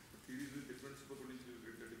 Theories with different superpotential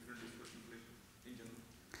get a different dispersion relation in general.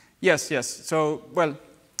 Yes, yes. So, well,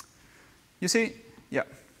 you see, yeah.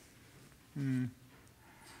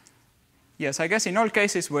 Yes, I guess in all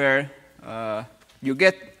cases where you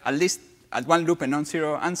get at least at one loop a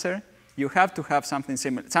non-zero answer, you have to have something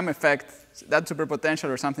similar, some effect, that superpotential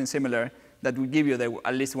or something similar that will give you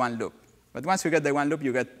at least one loop. But once you get the one loop,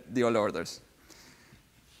 you get the all orders.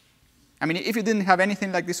 I mean, if you didn't have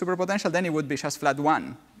anything like this superpotential, then it would be just flat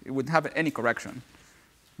 1. It wouldn't have any correction.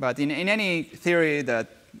 But in any theory that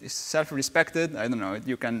is self-respected, I don't know,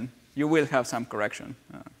 you will have some correction.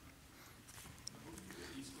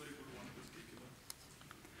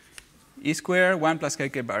 E square 1 plus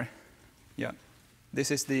kk bar. Yeah.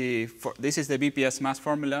 This is the BPS mass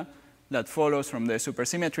formula that follows from the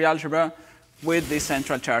supersymmetry algebra with these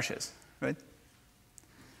central charges, right?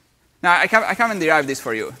 Now, I haven't derived this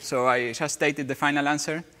for you, so I just stated the final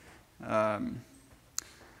answer. Well,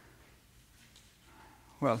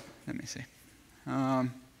 let me see.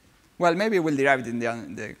 Well, maybe we'll derive it in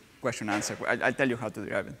the question answer. I'll tell you how to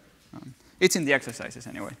derive it. It's in the exercises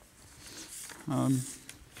anyway.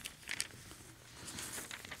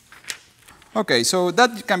 OK, so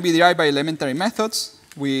that can be derived by elementary methods.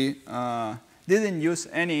 We didn't use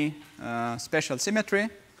any special symmetry.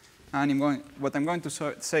 And what I'm going to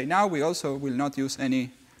say now, we also will not use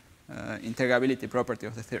any integrability property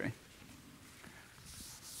of the theory.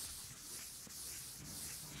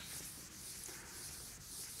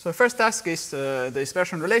 So the first task is the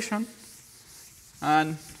dispersion relation.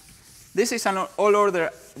 And this is an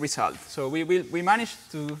all-order result. So we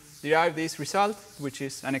managed to derive this result, which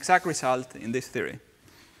is an exact result in this theory.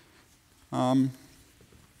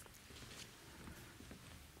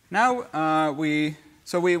 Now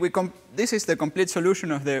this is the complete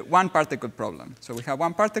solution of the one particle problem. So we have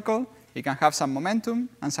one particle, it can have some momentum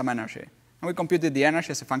and some energy. And we computed the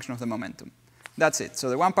energy as a function of the momentum. That's it. So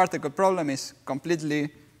the one particle problem is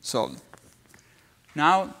completely solved.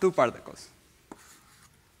 Now, two particles.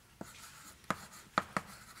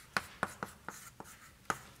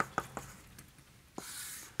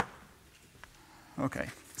 OK,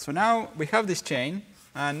 so now we have this chain,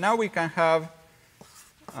 and now we can have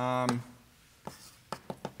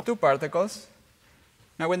two particles.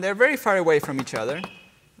 Now, when they're very far away from each other,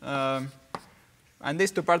 and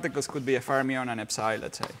these two particles could be a fermion and a psi,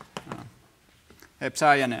 let's say, a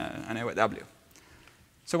psi and a W.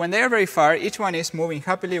 So when they are very far, each one is moving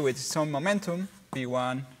happily with its own momentum,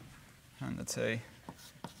 P1, and let's say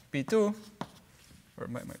P2, or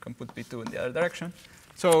I can put P2 in the other direction.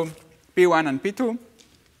 So P1 and P2,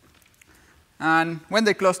 And when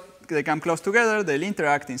they come close together, they'll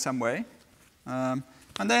interact in some way.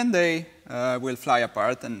 And then they will fly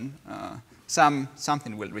apart, and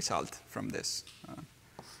something will result from this.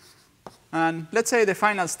 And let's say the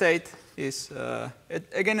final state is,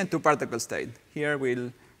 again, a two-particle state. Here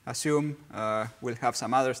we'll assume we'll have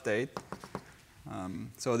some other state.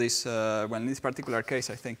 So this, well, in this particular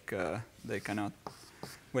case, I think they cannot.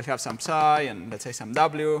 We'll have some psi and, let's say, some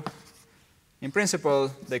w. In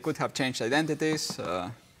principle, they could have changed identities.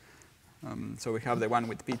 So we have the one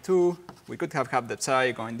with P2. We could have the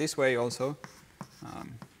psi going this way also.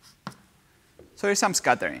 So there's some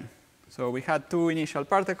scattering. So we had two initial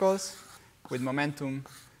particles with momentum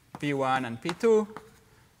P1 and P2.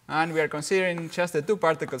 And we are considering just the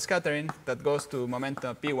two-particle scattering that goes to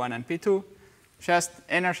momentum P1 and P2. Just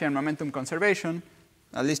energy and momentum conservation,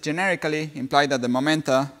 at least generically, imply that the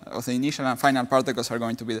momenta of the initial and final particles are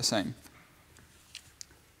going to be the same.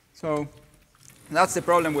 So that's the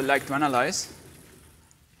problem we'd like to analyze.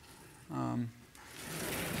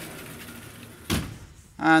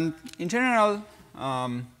 And in general,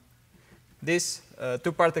 this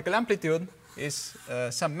two-particle amplitude is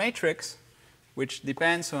some matrix which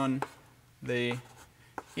depends on the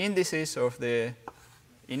indices of the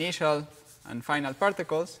initial and final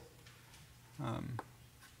particles.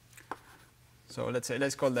 So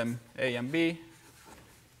let's call them A and B.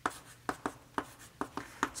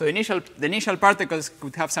 So the initial particles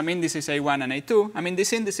could have some indices A1 and A2. I mean,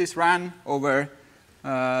 these indices run over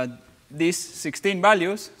these 16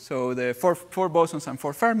 values, so the four bosons and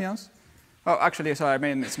 4 fermions. Oh, actually, so I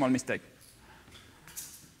made a small mistake.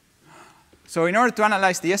 So in order to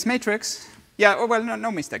analyze the S matrix, yeah, oh, well,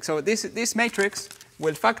 no mistake. So this matrix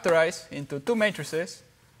will factorize into two matrices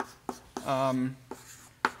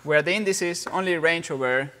where the indices only range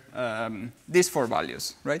over these 4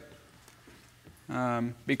 values, right?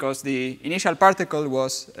 Because the initial particle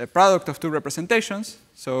was a product of two representations,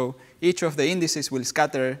 so each of the indices will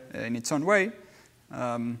scatter in its own way.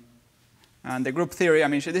 And the group theory, I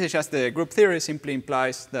mean, this is just the group theory, simply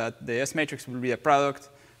implies that the S matrix will be a product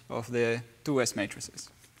of the two S matrices.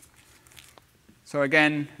 So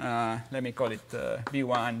again, let me call it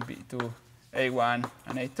B1, B2, A1,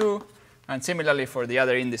 and A2, and similarly for the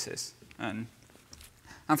other indices. And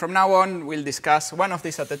from now on, we'll discuss one of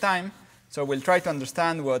these at a time. So we'll try to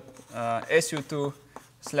understand what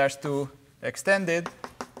SU2/2 extended.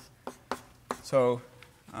 So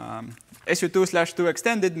SU2/2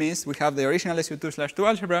 extended means we have the original SU2/2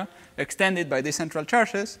 algebra extended by these central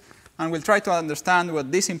charges, and we'll try to understand what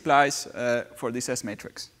this implies for this S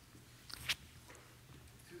matrix.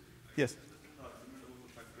 Yes?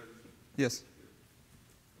 Yes?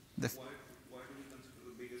 Why do we consider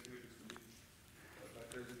the biggest matrix to be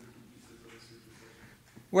factorized into pieces of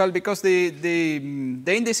SU2? Well, because the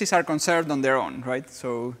indices are conserved on their own, right?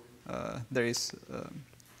 So there is,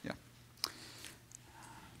 yeah.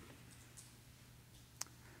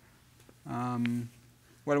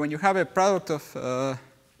 Well, when you have a product of,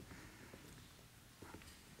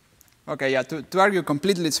 okay, yeah, to argue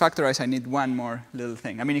completely it's factorized, I need one more little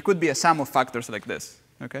thing. I mean, it could be a sum of factors like this,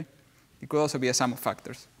 okay? It could also be a sum of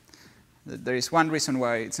factors. There is one reason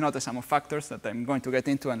why it's not a sum of factors that I'm going to get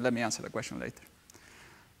into, and let me answer the question later.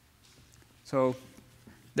 So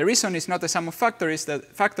the reason it's not a sum of factors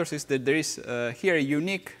is that there is here a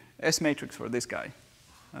unique S matrix for this guy.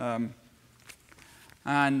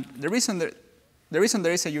 And the reason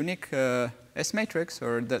there is a unique S matrix,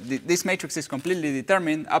 or that this matrix is completely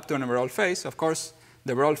determined up to an overall phase. Of course,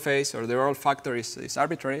 the overall phase or the overall factor is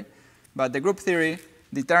arbitrary, but the group theory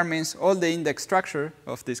determines all the index structure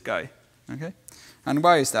of this guy. Okay? And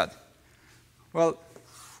why is that? Well,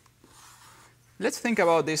 let's think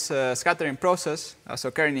about this scattering process as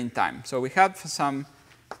occurring in time. So we have some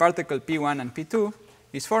particle P1 and P2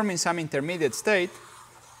 is forming some intermediate state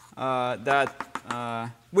that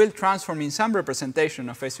will transform in some representation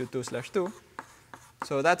of SU2/2.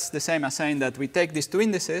 So that's the same as saying that we take these two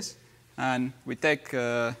indices and we take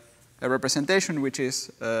a representation which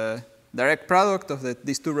is a direct product of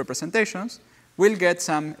these two representations. We'll get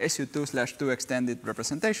some SU2/2 extended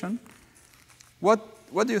representation.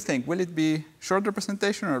 What do you think? Will it be short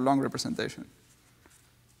representation or long representation?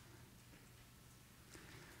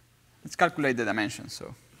 Let's calculate the dimensions.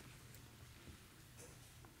 So,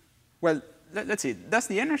 well, let's see. Does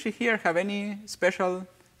the energy here have any special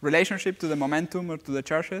relationship to the momentum or to the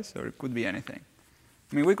charges, or it could be anything?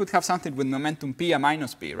 I mean, we could have something with momentum P and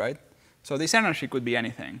minus P, right? So this energy could be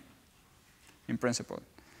anything, in principle.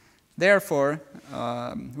 Therefore,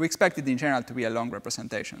 we expect it in general to be a long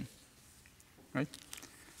representation, right?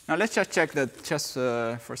 Now let's just check that, just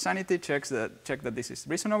for sanity, check that this is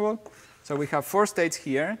reasonable. So we have 4 states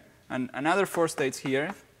here, and another 4 states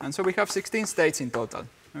here, and so we have 16 states in total.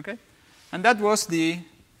 Okay? And that was the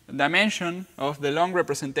dimension of the long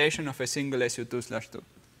representation of a single SU2/2.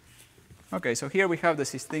 Okay, so here we have the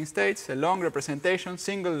 16 states, a long representation,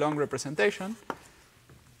 single long representation.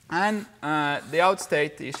 And the out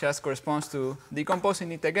state is just corresponds to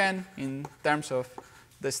decomposing it again in terms of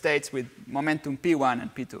the states with momentum P1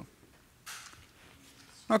 and P2.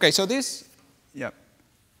 Okay, so this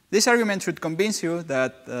argument should convince you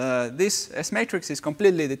that this S matrix is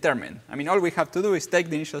completely determined. I mean, all we have to do is take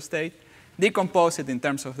the initial state, decompose it in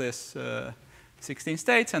terms of this 16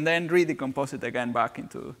 states, and then redecompose it again back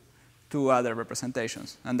into 2 other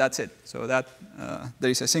representations, and that's it. So that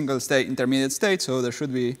there is a single state, intermediate state, so there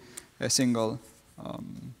should be a single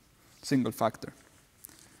factor.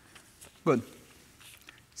 Good.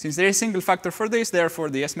 Since there is a single factor for this, therefore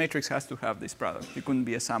the S matrix has to have this product. It couldn't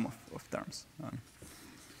be a sum of terms.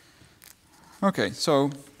 Okay, so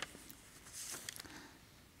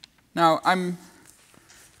now and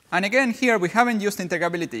again here we haven't used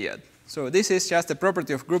integrability yet. So this is just a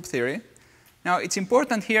property of group theory. Now it's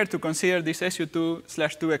important here to consider this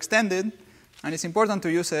SU2/2 extended, and it's important to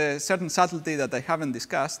use a certain subtlety that I haven't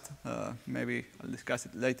discussed. Maybe I'll discuss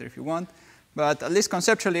it later if you want. But at least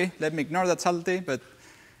conceptually, let me ignore that subtlety, but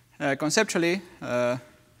conceptually, I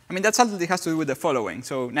mean that subtlety has to do with the following.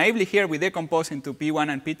 So naively here we decompose into P1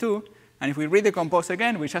 and P2, and if we redecompose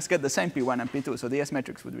again, we just get the same P1 and P2, so the S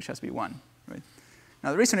matrix would just be 1. Right?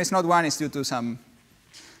 Now the reason it's not 1 is due to some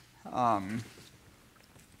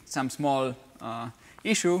small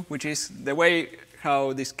issue, which is the way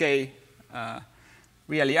how this K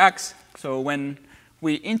really acts. So when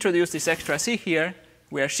we introduce this extra C here,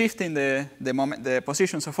 we are shifting the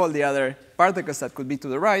positions of all the other particles that could be to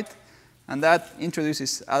the right, and that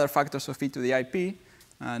introduces other factors of e to the IP,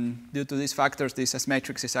 and due to these factors, this S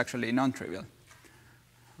matrix is actually non-trivial.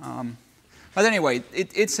 But anyway,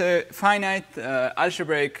 it's a finite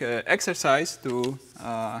algebraic exercise to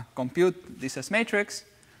compute this S matrix,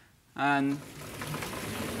 and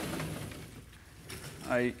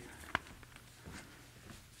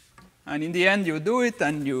in the end, you do it,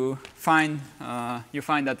 and you find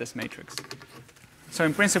that S matrix. So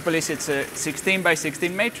in principle, it's a 16 by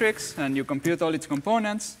 16 matrix, and you compute all its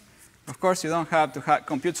components. Of course, you don't have to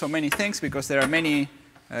compute so many things because there are many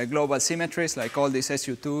global symmetries, like all these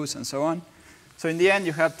SU2s and so on. So in the end,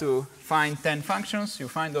 you have to find 10 functions. You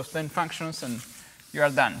find those 10 functions, and you are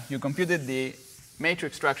done. You computed the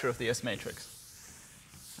matrix structure of the S matrix.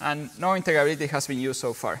 And no integrability has been used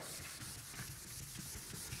so far.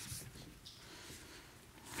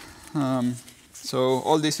 So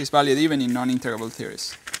all this is valid even in non-integrable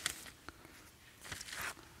theories.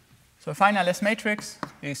 So final S matrix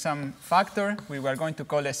is some factor we were going to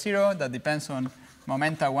call S0 that depends on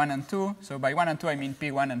momenta 1 and 2. So by 1 and 2, I mean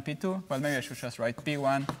P1 and P2. Well, maybe I should just write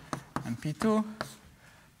P1 and P2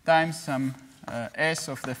 times some S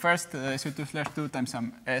of the first SU2/2 times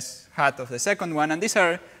some S hat of the second one. And these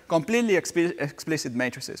are completely explicit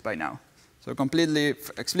matrices by now. So completely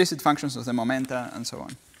explicit functions of the momenta and so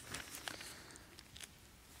on.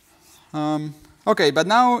 Okay, but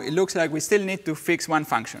now it looks like we still need to fix one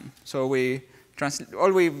function. So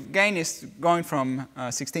all we gain is going from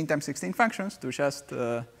 16 times 16 functions to just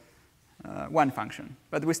one function.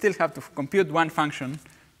 But we still have to compute one function,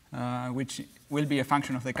 which will be a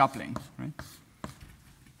function of the coupling. Right?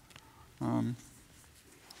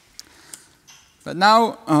 But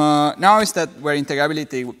now is that where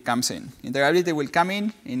integrability comes in. Integrability will come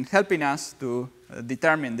in helping us to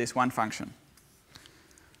determine this one function.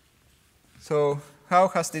 So how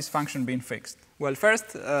has this function been fixed? Well,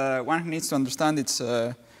 first, one needs to understand its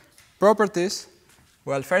properties.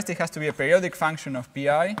 Well, first, it has to be a periodic function of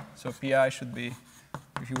pi. So pi should be,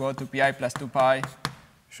 if you go to pi plus 2 pi,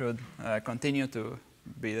 should continue to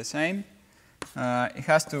be the same. It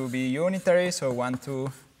has to be unitary, so 1,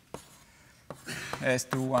 2,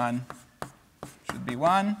 S2, 1 should be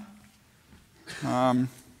 1.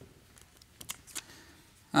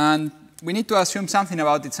 And we need to assume something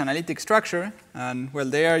about its analytic structure. And, well,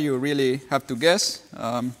 there you really have to guess.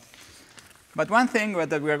 But one thing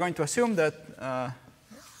that we are going to assume that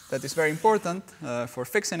is very important for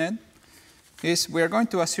fixing it is we are going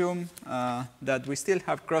to assume that we still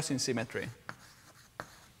have crossing symmetry.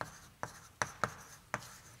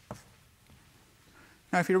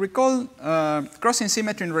 Now, if you recall, crossing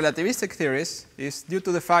symmetry in relativistic theories is due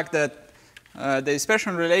to the fact that the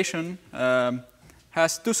dispersion relation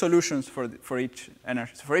has two solutions for each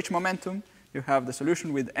energy. So for each momentum, you have the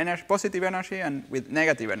solution with positive energy and with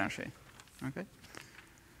negative energy. Okay?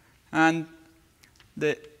 And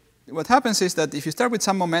what happens is that if you start with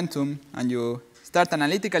some momentum and you start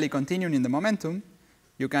analytically continuing in the momentum,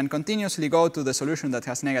 you can continuously go to the solution that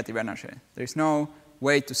has negative energy. There is no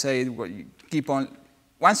way to say, well, you keep on.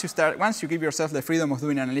 Once you give yourself the freedom of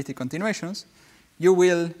doing analytic continuations, you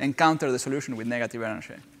will encounter the solution with negative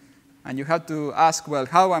energy. And you have to ask, well,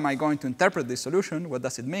 how am I going to interpret this solution? What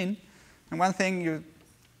does it mean? And one thing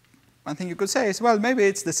you could say is, well, maybe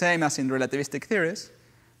it's the same as in relativistic theories.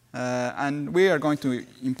 And we are going to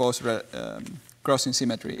impose crossing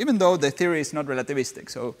symmetry, even though the theory is not relativistic.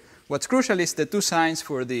 So what's crucial is the two signs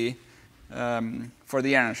for the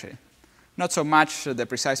energy, not so much the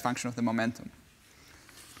precise function of the momentum.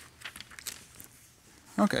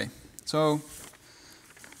 OK, so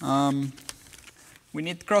we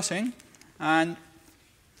need crossing. And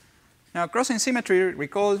now crossing symmetry,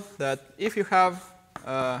 recall that if you have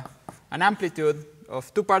an amplitude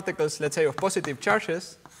of two particles, let's say of positive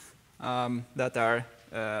charges, that are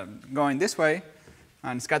going this way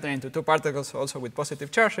and scattering into two particles also with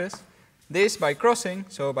positive charges, this by crossing,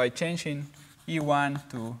 so by changing E1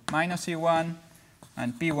 to minus E1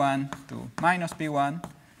 and P1 to minus P1,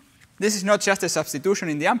 this is not just a substitution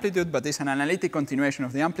in the amplitude, but it's an analytic continuation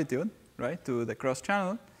of the amplitude, right, to the cross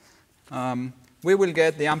channel. We will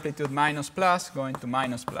get the amplitude minus plus going to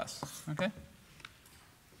minus plus. Okay?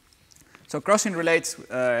 So crossing relates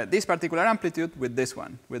this particular amplitude with this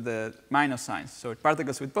one, with the minus signs. So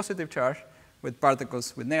particles with positive charge with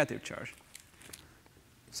particles with negative charge.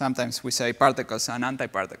 Sometimes we say particles and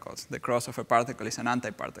antiparticles. The cross of a particle is an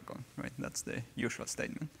antiparticle, right? That's the usual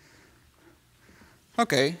statement.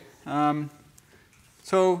 OK.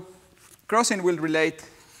 So crossing will relate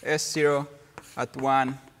S0 at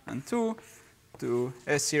 1 and 2 to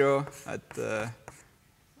S0 at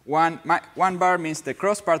 1 bar means the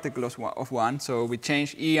cross particle of 1. So we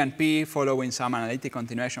change E and P following some analytic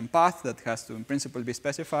continuation path that has to, in principle, be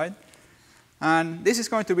specified. And this is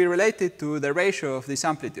going to be related to the ratio of these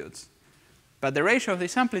amplitudes. But the ratio of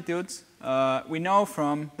these amplitudes, we know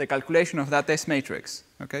from the calculation of that S matrix.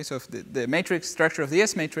 Okay, so if the matrix structure of the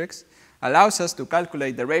S matrix allows us to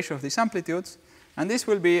calculate the ratio of these amplitudes. And this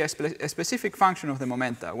will be a specific function of the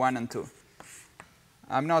momenta, 1 and 2.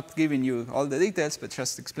 I'm not giving you all the details, but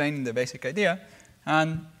just explaining the basic idea.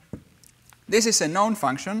 And this is a known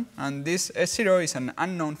function. And this S0 is an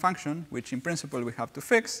unknown function, which in principle we have to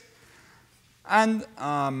fix. And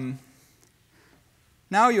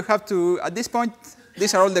now you have to, at this point,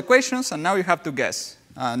 these are all the equations, and now you have to guess.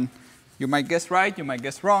 And you might guess right, you might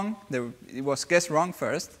guess wrong. It was guessed wrong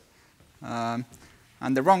first. And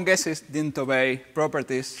the wrong guesses didn't obey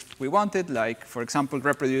properties we wanted, like, for example,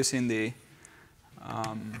 reproducing the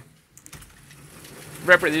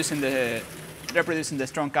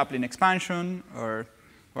strong coupling expansion, or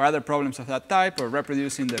other problems of that type, or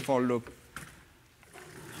reproducing the for loop,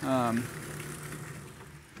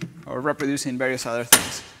 or reproducing various other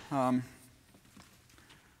things.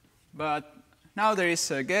 But now there is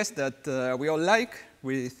a guess that we all like.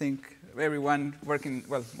 We think everyone working,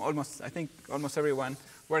 well, I think almost everyone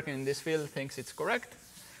working in this field thinks it's correct.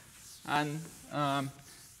 And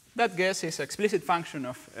that guess is explicit function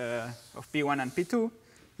of P1 and P2.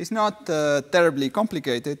 It's not terribly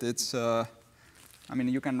complicated. It's, I mean,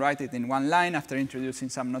 you can write it in one line after introducing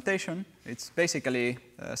some notation. It's basically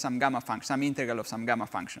some gamma function, some integral of some gamma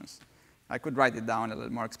functions. I could write it down a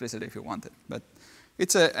little more explicitly if you wanted, but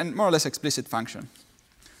it's a more or less explicit function.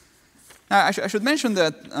 Now, I should mention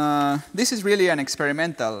that this is really an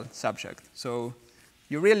experimental subject. So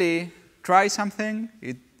you really try something.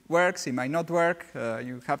 It works. It might not work.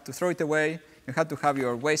 You have to throw it away. You have to have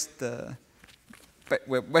your waste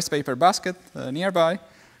paper basket nearby.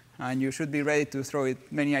 And you should be ready to throw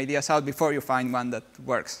many ideas out before you find one that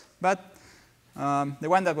works. But the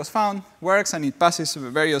one that was found works, and it passes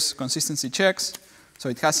various consistency checks. So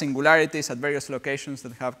it has singularities at various locations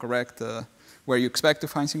that have correct where you expect to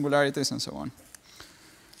find singularities, and so on.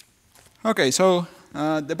 OK, so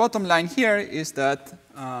the bottom line here is that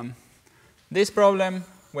this problem,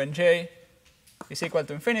 when j is equal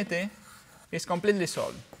to infinity, is completely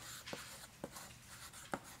solved.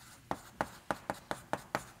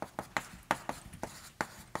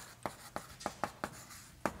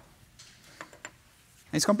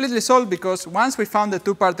 It's completely solved because once we found the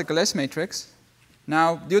two-particle S matrix,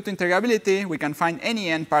 now, due to integrability, we can find any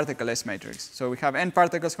n-particle S matrix. So we have n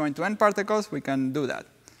particles going to n particles. We can do that.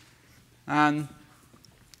 And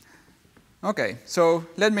OK, so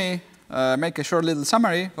let me make a short little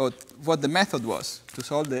summary of what the method was to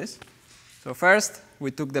solve this. So first,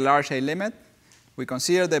 we took the large A limit. We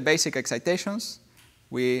considered the basic excitations.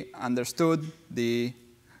 We understood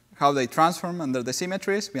how they transform under the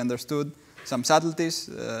symmetries. We understood some subtleties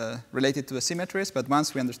related to the symmetries, but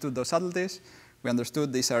once we understood those subtleties, we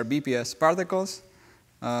understood these are BPS particles,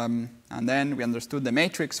 and then we understood the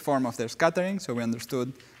matrix form of their scattering, so we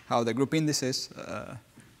understood how the group indices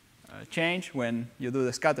change when you do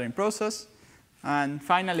the scattering process. And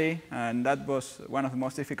finally, and that was one of the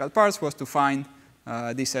most difficult parts, was to find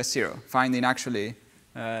this S0, finding actually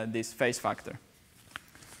this phase factor.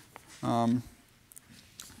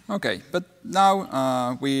 Okay, but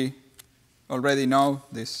now we already know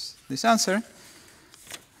this answer.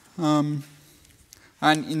 And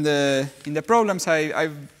in the problems,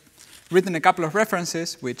 I've written a couple of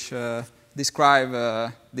references which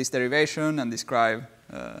describe this derivation and describe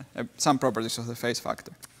some properties of the phase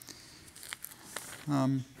factor.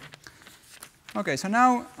 Okay, so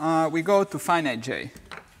now we go to finite J.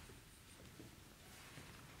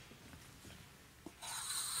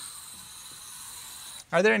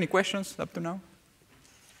 Are there any questions up to now?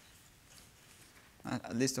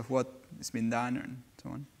 At least of what has been done and so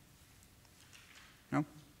on? No?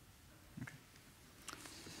 Okay.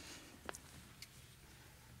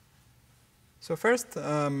 So first,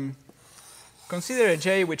 consider a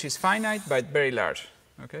J which is finite but very large.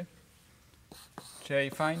 Okay? J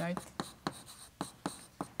finite,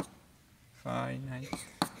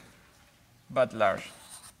 but large.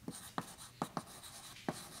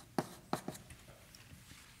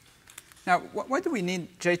 Now, why do we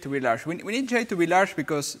need J to be large? We need J to be large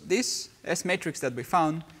because this S matrix that we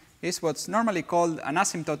found is what's normally called an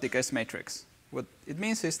asymptotic S matrix. What it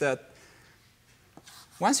means is that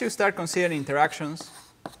once you start considering interactions,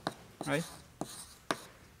 right?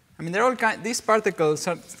 I mean, they're all these particles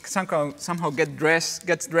somehow gets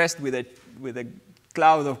dressed with a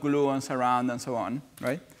cloud of gluons around and so on,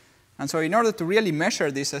 right? And so in order to really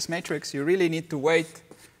measure this S matrix, you really need to wait.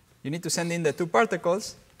 You need to send in the two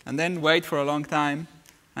particles and then wait for a long time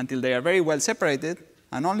until they are very well separated,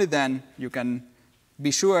 and only then you can be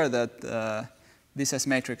sure that this S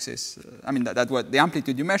matrix is, that what the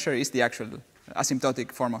amplitude you measure is the actual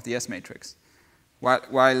asymptotic form of the S matrix.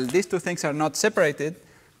 While these two things are not separated,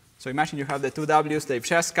 so imagine you have the two W's, they've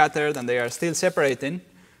just scattered and they are still separating,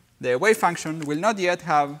 the wave function will not yet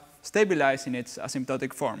have stabilized in its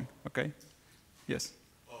asymptotic form, okay? Yes?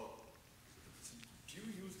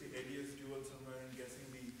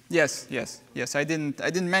 Yes. I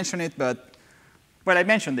didn't mention it, but well, I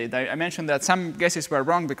mentioned it. I mentioned that some guesses were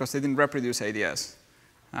wrong because they didn't reproduce AdS,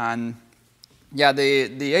 and yeah, the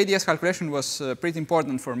AdS calculation was pretty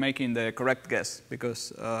important for making the correct guess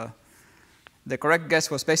because the correct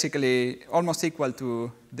guess was basically almost equal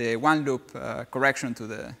to the one loop correction to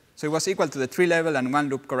the. So it was equal to the tree level and one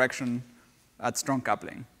loop correction at strong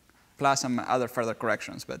coupling, plus some other further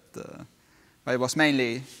corrections, but it was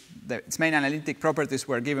mainly, its main analytic properties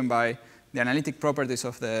were given by the analytic properties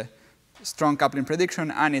of the strong coupling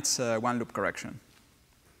prediction and its one-loop correction.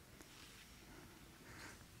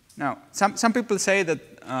 Now, some people say that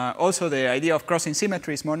also the idea of crossing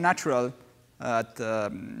symmetry is more natural at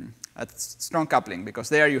strong coupling, because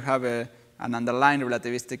there you have an underlying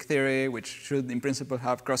relativistic theory, which should in principle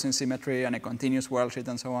have crossing symmetry and a continuous worldsheet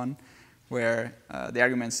and so on, where the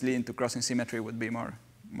arguments leading to crossing symmetry would be more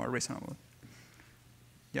reasonable.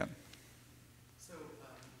 Yeah. So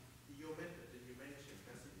your method that you mentioned,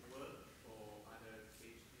 does it work for other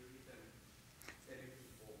stage theories and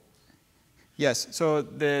CFT forms? Yes. So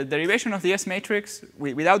the derivation of the S matrix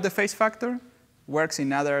without the phase factor works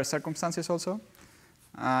in other circumstances also.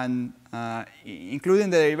 And including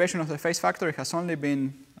the derivation of the phase factor, it has only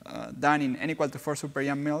been done in n equal to 4 super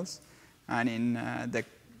Yang-Mills and in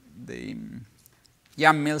the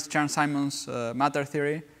Yang-Mills Chern-Simons matter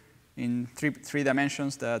theory in three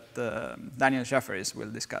dimensions that Daniel Jefferies will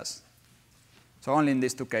discuss. So only in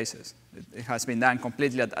these two cases. It has been done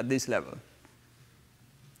completely at this level.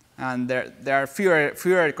 And there are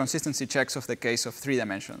fewer consistency checks of the case of 3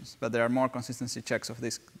 dimensions, but there are more consistency checks of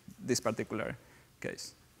this particular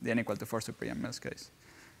case, the n equal to 4 super Yang-Mills case.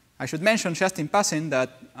 I should mention just in passing that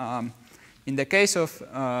in the case of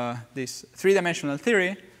this 3-dimensional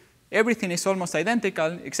theory, everything is almost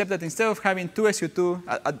identical, except that instead of having 2 SU2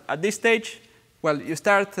 at this stage, well, you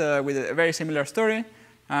start with a very similar story.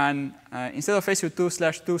 And instead of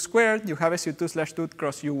SU2/2 squared, you have SU2/2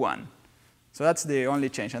 cross U1. So that's the only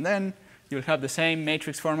change. And then you'll have the same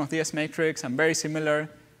matrix form of the S matrix and very similar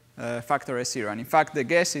factor S0. And in fact, the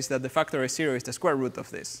guess is that the factor S0 is the square root of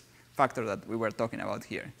this factor that we were talking about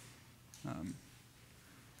here.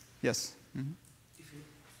 Yes? Mm-hmm. If you,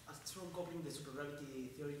 as strong coupling the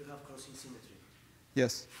supergravity theory, you have crossing symmetry.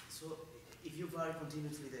 Yes. So if you vary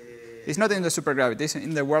continuously the... It's not in the supergravity, it's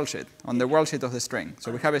in the world sheet, on the world sheet of the string.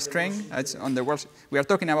 So we have a string, it's on the world sheet. We are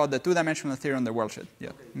talking about the two-dimensional theory on the world sheet. Yeah.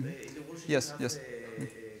 Okay. In the world sheet Yes, you have yes.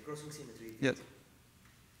 crossing symmetry. Yes.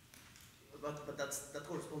 But that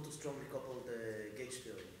corresponds to strongly coupled gauge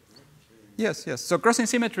theory. Yes, yes. So crossing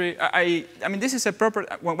symmetry, I mean, this is a proper,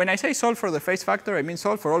 when I say solve for the phase factor, I mean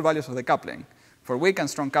solve for all values of the coupling, for weak and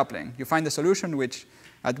strong coupling. You find the solution which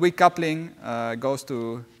at weak coupling goes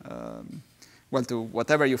to, well, to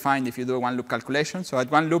whatever you find if you do a one loop calculation. So at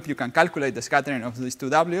one loop, you can calculate the scattering of these two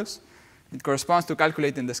Ws. It corresponds to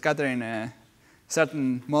calculating the scattering in a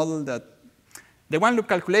certain model that the one loop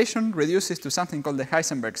calculation reduces to something called the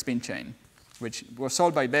Heisenberg spin chain, which was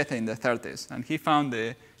solved by Bethe in the 30s. And he found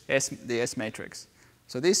the S matrix.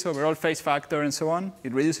 So this overall phase factor and so on,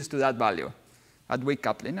 it reduces to that value at weak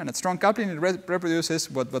coupling. And at strong coupling, it reproduces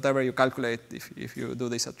whatever you calculate if you do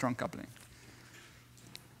this at strong coupling.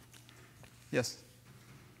 Yes?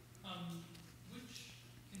 Which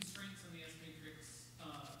constraints on the S matrix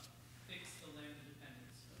fix the lambda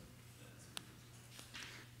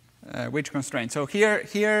dependence? Which constraint? So here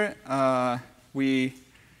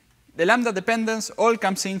the lambda dependence all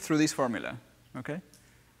comes in through this formula. Okay?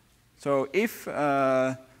 So if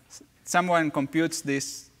someone computes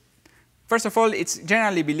this, first of all, it's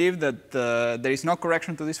generally believed that there is no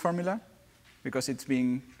correction to this formula because it's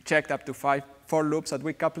being checked up to 4 loops at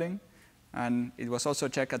weak coupling. And it was also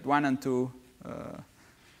checked at 1 and 2,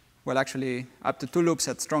 well, actually, up to 2 loops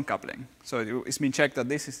at strong coupling. So it's been checked that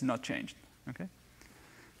this is not changed. Okay?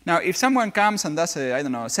 Now, if someone comes and does, I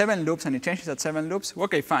don't know, 7 loops and it changes at 7 loops,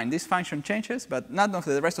 okay, fine, this function changes, but none of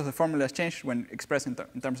the rest of the formula has changed when expressed in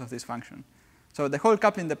terms of this function. So the whole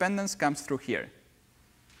coupling dependence comes through here.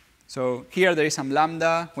 So here there is some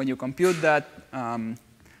lambda. When you compute that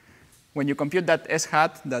S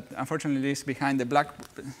hat, that unfortunately is behind the black,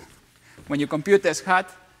 when you compute S hat,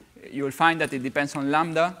 you will find that it depends on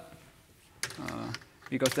lambda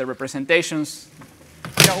because the representations,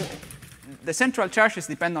 the central charges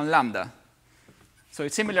depend on lambda. So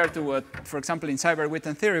it's similar to what, for example, in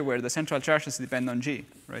Cyber-Witten theory, where the central charges depend on G,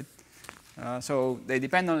 right? So they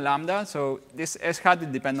depend on lambda. So this S hat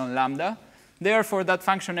will depend on lambda. Therefore, that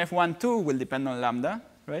function f12 will depend on lambda,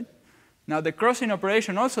 right? Now, the crossing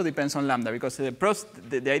operation also depends on lambda, because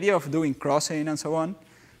the idea of doing crossing and so on,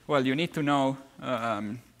 well, you need to know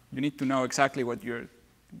exactly what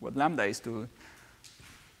lambda is to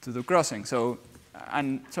do crossing. So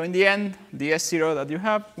in the end, the S0 that you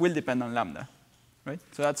have will depend on lambda, right?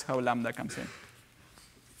 So that's how lambda comes in.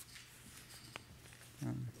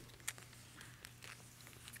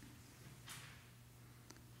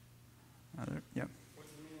 Yeah.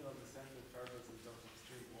 What's the meaning of the central charges in terms of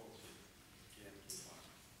string walls?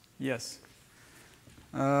 Yes.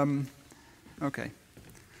 OK.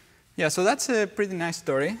 Yeah, so that's a pretty nice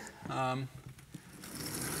story.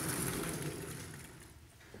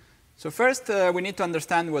 So first, we need to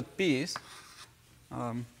understand what P is.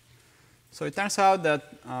 So it turns out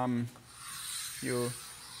that you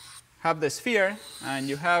have the sphere, and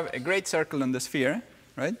you have a great circle on the sphere,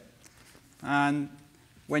 right? And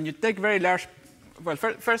when you take very large, well,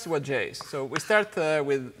 first what J is. So we start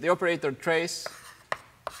with the operator trace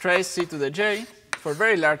C to the J for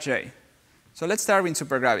very large J. So let's start with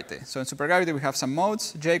supergravity. So in supergravity, we have some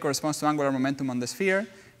modes. J corresponds to angular momentum on the sphere.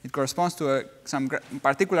 It corresponds to some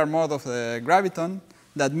particular mode of the graviton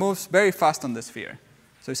that moves very fast on the sphere.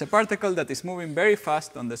 So it's a particle that is moving very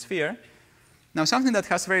fast on the sphere. Now, something that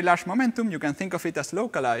has very large momentum, you can think of it as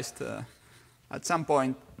localized at some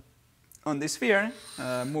point on the sphere,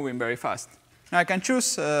 moving very fast. Now, I can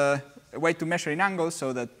choose a way to measure in angles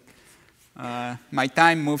so that my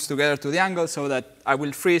time moves together to the angle so that I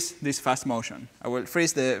will freeze this fast motion. I will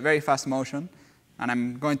freeze the very fast motion, and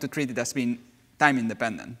I'm going to treat it as being time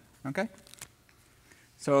independent. Okay?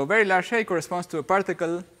 So very large A corresponds to a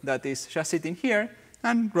particle that is just sitting here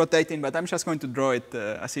and rotating, but I'm just going to draw it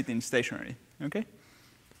as sitting stationary. Okay?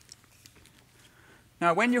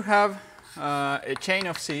 Now, when you have a chain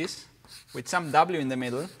of C's with some W in the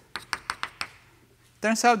middle,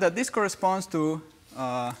 turns out that this corresponds to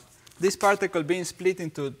this particle being split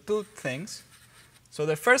into 2 things. So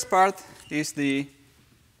the first part is the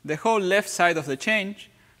whole left side of the chain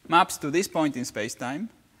maps to this point in space-time.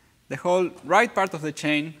 The whole right part of the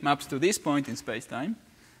chain maps to this point in space-time.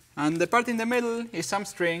 And the part in the middle is some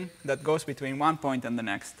string that goes between one point and the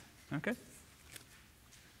next. Okay?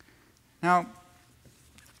 Now,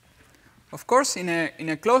 of course, in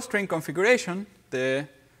a closed string configuration, the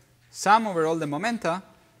sum over all the momenta,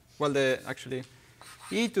 well, actually,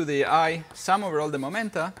 e to the I sum over all the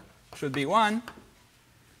momenta should be 1.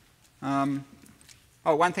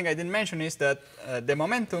 oh, one thing I didn't mention is that the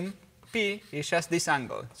momentum P is just this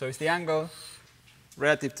angle. So it's the angle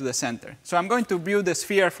relative to the center. So I'm going to view the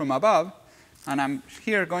sphere from above, and I'm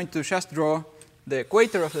here going to just draw the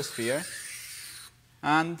equator of the sphere.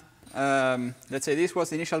 And let's say this was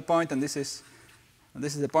the initial point, and this is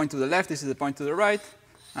the point to the left, this is the point to the right.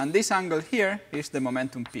 And this angle here is the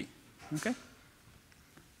momentum P. Okay?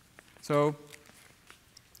 So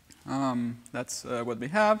that's what we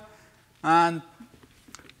have. And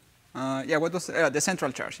yeah, what was the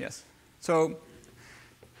central charge? Yes. So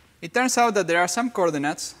it turns out that there are some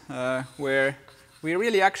coordinates where we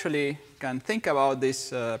really actually can think about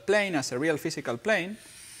this plane as a real physical plane.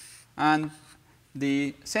 And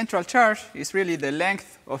the central charge is really the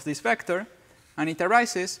length of this vector. And it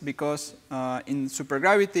arises because in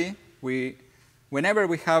supergravity, whenever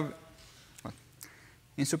we have, well,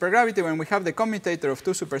 in supergravity, when we have the commutator of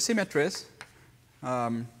two supersymmetries,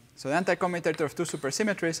 so the anti-commutator of two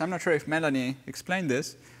supersymmetries, I'm not sure if Melanie explained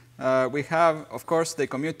this. We have, of course, they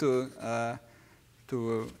commute to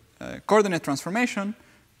coordinate transformation,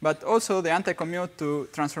 but also they anti-commute to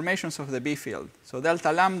transformations of the B field. So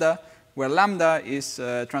delta lambda, where lambda is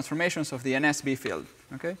transformations of the NS B field,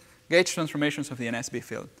 okay? Gauge transformations of the NS B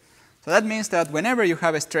field. So that means that whenever you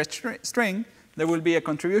have a stretched string, there will be a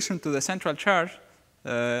contribution to the central charge,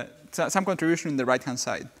 some contribution in the right-hand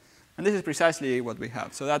side. And this is precisely what we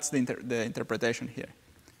have. So that's the interpretation here.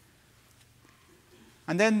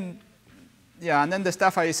 And then, yeah, and then the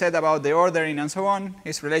stuff I said about the ordering and so on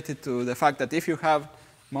is related to the fact that if you have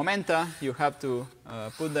momenta, you have to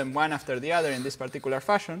put them one after the other in this particular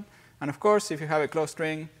fashion. And of course, if you have a closed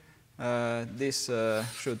string, this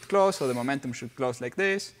should close, so the momentum should close like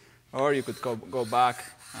this. Or you could go back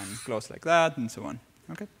and close like that, and so on.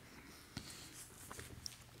 Okay?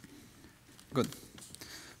 Good.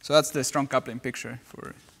 So that's the strong coupling picture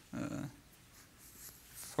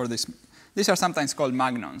for this. These are sometimes called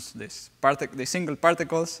magnons. The single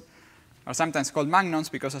particles are sometimes called magnons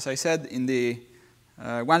because, as I said, in the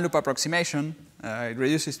one-loop approximation, it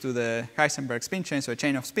reduces to the Heisenberg spin chain, so a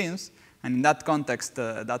chain of spins. And in that context,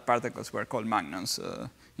 that particles were called magnons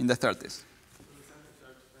in the 30s.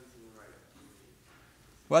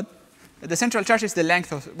 What? The central charge is the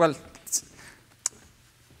length of, well,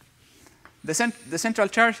 the central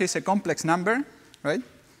charge is a complex number, right?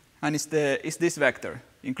 And it's this vector,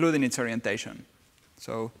 including its orientation.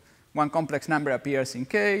 So one complex number appears in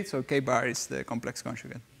K, so K bar is the complex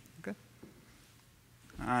conjugate. Okay?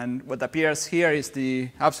 And what appears here is the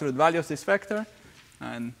absolute value of this vector,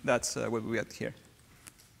 and that's what we get here.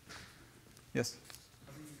 Yes?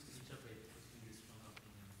 How do you interpret between the strong coupling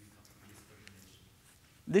and weak coupling dispersion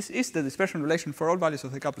relation? This is the dispersion relation for all values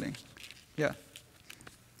of the coupling. Yeah.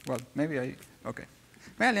 Well, maybe okay.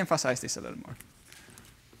 May I emphasize this a little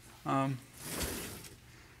more?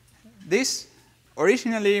 This,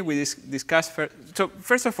 originally we discussed, so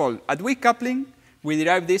first of all, at weak coupling, we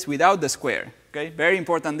derived this without the square. Okay, very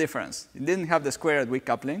important difference. It didn't have the square at weak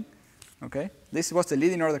coupling. Okay, this was the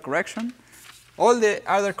leading order correction. All the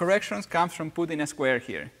other corrections come from putting a square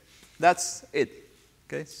here. That's it.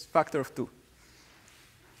 Okay, it's factor of 2.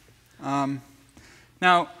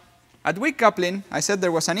 Now, at weak coupling, I said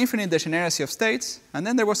there was an infinite degeneracy of states, and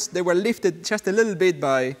then they were lifted just a little bit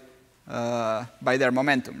by their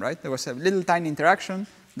momentum, right? There was a little tiny interaction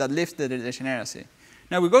that lifted the degeneracy.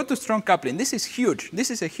 Now we go to strong coupling. This is huge. This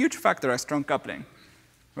is a huge factor of strong coupling,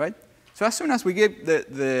 right? So as soon as we give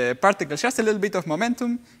the particles just a little bit of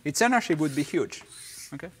momentum, its energy would be huge.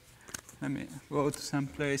 Okay? Let me go to some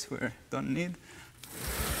place where I don't need.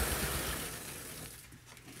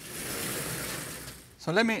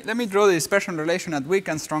 So let me draw the dispersion relation at weak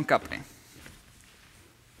and strong coupling.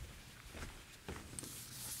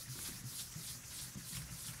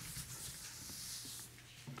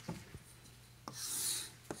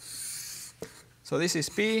 So this is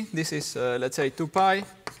P. This is, let's say, 2 pi.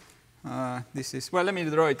 This is, well, let me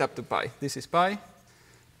draw it up to pi. This is pi,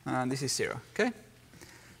 and this is 0. Okay?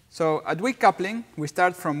 So at weak coupling, we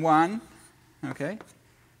start from 1. Okay?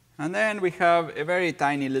 And then we have a very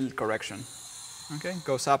tiny little correction. Okay,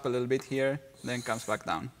 goes up a little bit here, then comes back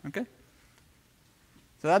down. Okay,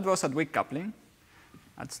 so that was at weak coupling.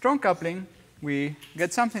 At strong coupling, we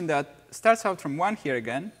get something that starts out from 1 here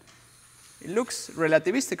again. It looks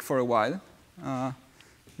relativistic for a while,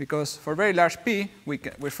 because for very large p,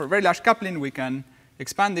 for very large coupling, we can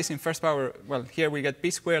expand this in first power. Well, here we get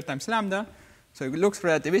p squared times lambda, so it looks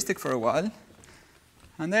relativistic for a while,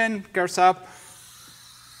 and then curves up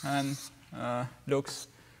and looks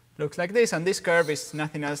like this, and this curve is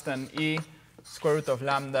nothing else than e square root of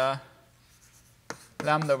lambda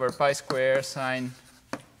over pi squared sine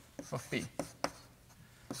of p.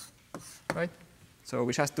 right? So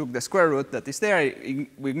we just took the square root that is there,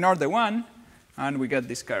 we ignore the 1, and we get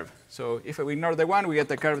this curve. So if we ignore the 1, we get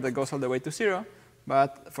the curve that goes all the way to 0,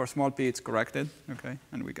 but for small p, it's corrected, okay,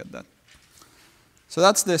 and we get that. So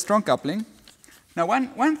that's the strong coupling. Now,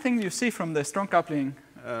 one thing you see from the strong coupling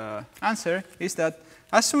answer is that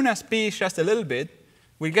as soon as p is just a little bit,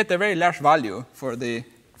 we get a very large value for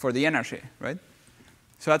the energy, right?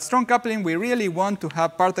 So at strong coupling, we really want to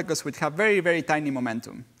have particles which have very, very tiny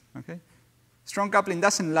momentum, okay? Strong coupling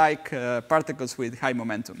doesn't like particles with high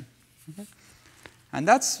momentum. Okay? And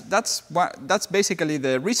that's basically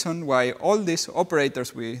the reason why all these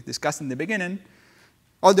operators we discussed in the beginning,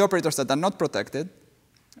 all the operators that are not protected,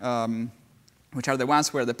 which are the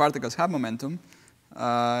ones where the particles have momentum,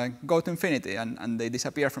 go to infinity and they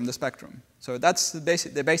disappear from the spectrum. So that's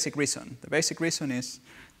the basic reason. The basic reason is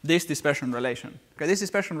this dispersion relation. Okay, this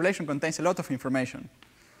dispersion relation contains a lot of information.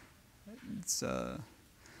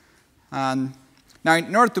 And now,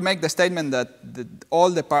 in order to make the statement that all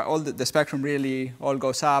the spectrum really all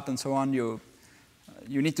goes up and so on, you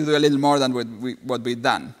need to do a little more than what we've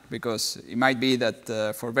done, because it might be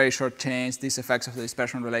that for very short chains, these effects of the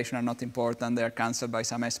dispersion relation are not important. They are cancelled by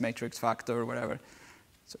some S-matrix factor or whatever.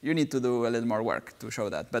 So you need to do a little more work to show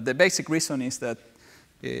that. But the basic reason is that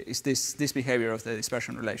is this behavior of the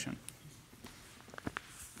dispersion relation.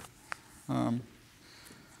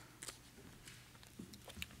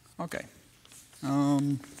 Okay.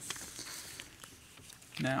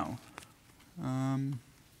 Now, am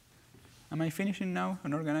I finishing now?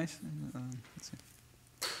 Unorganized? Let's see.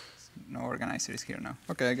 No organizer is here now.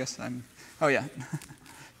 Okay, I guess I'm. Oh yeah.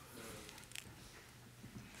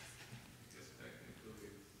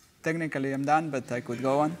 Technically, I'm done, but I could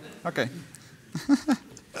go on. Okay.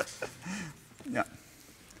 Yeah.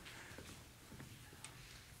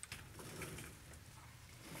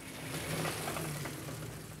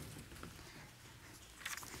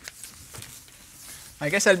 I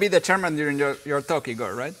guess I'll be the chairman during your talk,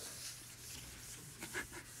 Igor, right?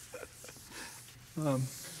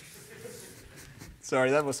 Sorry,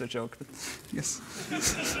 that was a joke. But yes.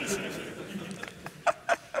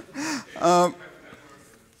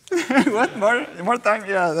 What? More time?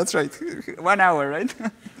 Yeah, that's right. 1 hour, right?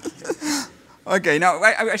 Okay, now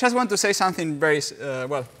I just want to say something very,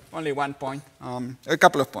 well, only one point, a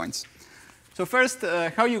couple of points. So first,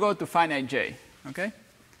 how you go to finite J, okay?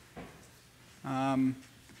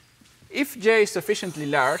 If J is sufficiently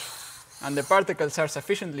large and the particles are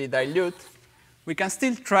sufficiently dilute, we can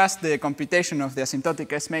still trust the computation of the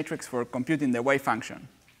asymptotic S matrix for computing the wave function,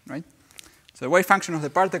 right? So the wave function of the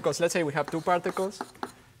particles, let's say we have two particles,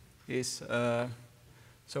 is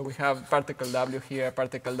so we have particle W here,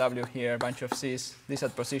 a bunch of C's, this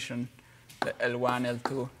at position L1,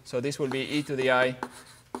 L2. So this will be e to the I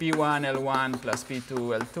P1 L1 plus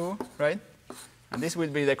P2 L2, right? And this will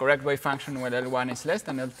be the correct wave function when L1 is less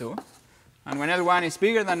than L2. And when L1 is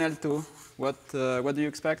bigger than L2, what do you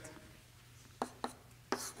expect?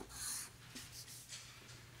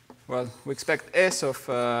 Well, we expect S of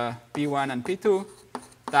P1 and P2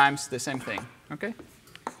 times the same thing, okay?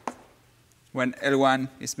 When L1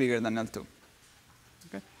 is bigger than L2.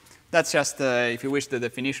 Okay? That's just, if you wish, the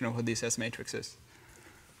definition of what this S matrix is.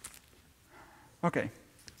 Okay,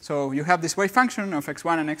 so you have this wave function of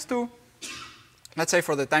x1 and x2. Let's say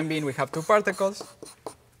for the time being we have two particles.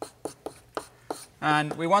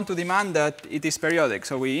 And we want to demand that it is periodic.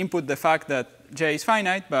 So we input the fact that J is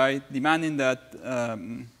finite by demanding that,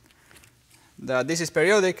 that this is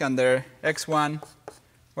periodic under x1.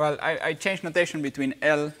 Well, I changed notation between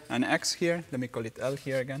L and X here. Let me call it L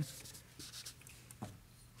here again.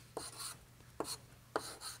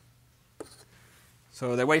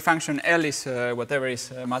 So the wave function L is whatever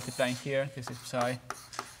is multiplying here. This is psi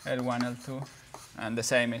L1, L2. And the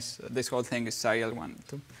same is, this whole thing is psi L1,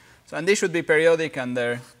 L2. So, and this should be periodic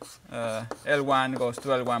under L1 goes to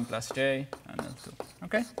L1 plus J and L2.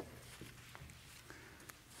 Okay?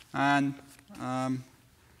 And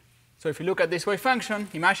so if you look at this wave function,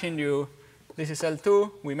 imagine this is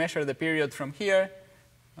L2. We measure the period from here.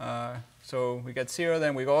 So we get 0,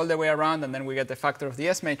 then we go all the way around, and then we get the factor of the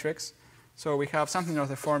S matrix. So we have something of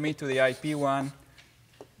the form e to the I P1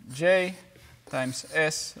 J times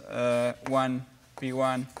S 1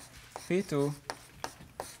 P1 P2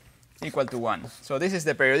 equal to 1. So this is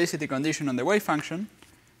the periodicity condition on the wave function.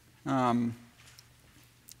 Okay,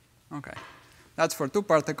 that's for two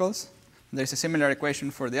particles. There's a similar equation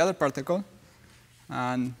for the other particle.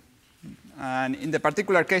 And in the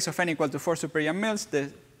particular case of n equal to 4 super Young Mills,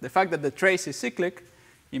 the fact that the trace is cyclic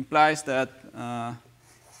implies that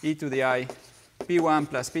e to the I P1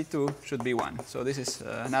 plus P2 should be 1. So this is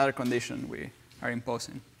another condition we are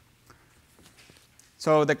imposing.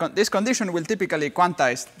 So this condition will typically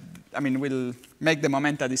quantize, will make the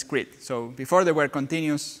momenta discrete. So before there were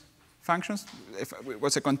continuous functions, if it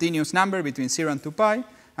was a continuous number between 0 and 2 pi,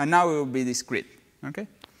 and now it will be discrete. Okay?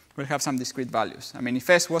 We'll have some discrete values. If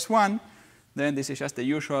S was 1, then this is just the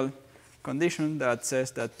usual condition that says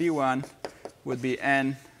that P1 would be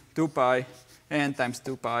n 2 pi n times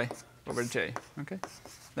 2 pi over j. Okay?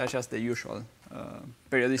 That's just the usual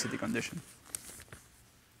periodicity condition.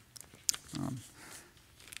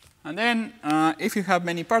 And then if you have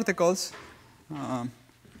many particles,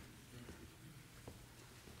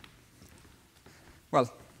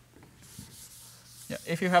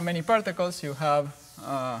 if you have many particles, you have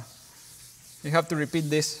to repeat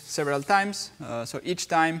this several times. So each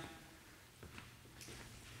time,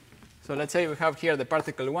 so let's say we have here the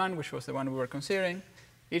particle 1, which was the one we were considering.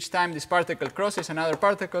 Each time this particle crosses another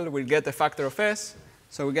particle, we'll get a factor of s.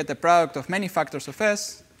 So we get a product of many factors of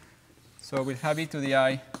s. So we'll have e to the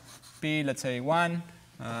I p, let's say 1,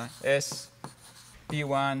 s,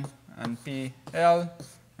 p1, and pl.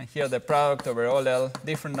 And here the product over all l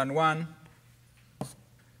different than 1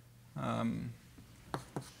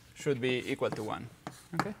 should be equal to 1.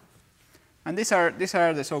 Okay? And these are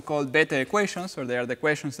the so-called beta equations, or they are the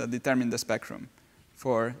equations that determine the spectrum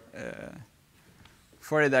for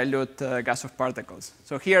a dilute gas of particles.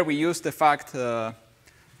 So here we use the fact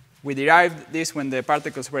we derived this when the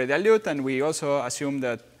particles were dilute, and we also assume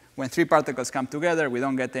that when 3 particles come together, we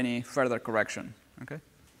don't get any further correction. Okay?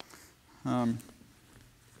 And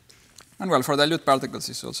well, for dilute particles,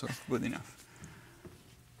 it's also good enough.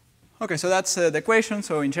 Okay, so that's the equation.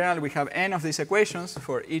 So in general, we have n of these equations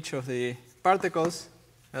for each of the particles,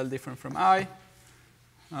 L different from I.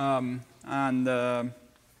 Well,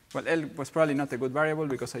 L was probably not a good variable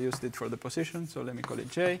because I used it for the position, so let me call it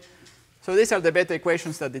J. So these are the beta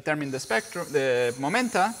equations that determine the spectrum, the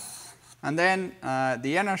momenta, and then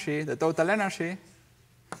the energy, the total energy,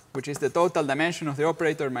 which is the total dimension of the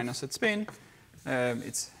operator minus its spin.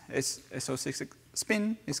 It's SO6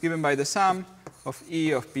 spin is given by the sum of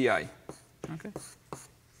E of pi, okay,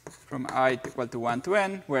 from I equal to 1 to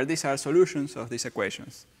n, where these are solutions of these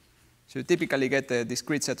equations. So you typically get a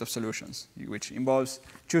discrete set of solutions, which involves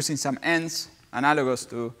choosing some n's analogous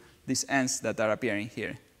to these n's that are appearing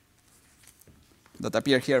here, that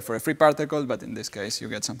appear here for a free particle, but in this case you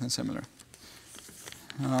get something similar.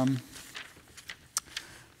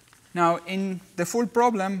 Now in the full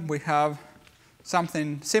problem we have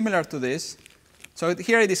something similar to this. So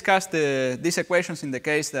here I discussed these equations in the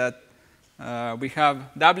case that we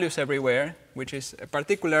have w's everywhere, which is a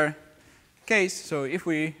particular case. So if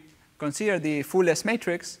we consider the full S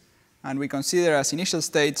matrix, and we consider as initial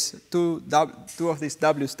states two of these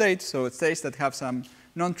W states, so states that have some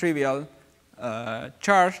non-trivial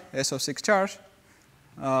charge, SO6 charge,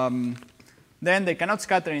 then they cannot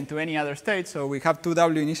scatter into any other state. So we have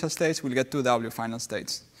 2W initial states, we'll get 2W final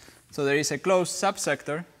states. So there is a closed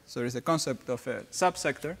subsector. So there is the concept of a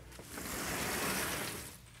subsector.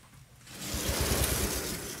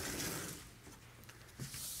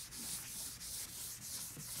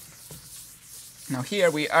 Now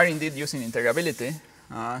here we are indeed using integrability.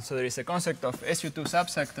 So there is a concept of SU2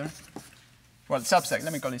 subsector. Well, subsect,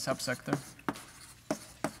 let me call it subsector,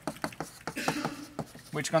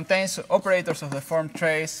 which contains operators of the form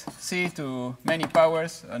trace C to many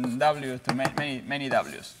powers and W to many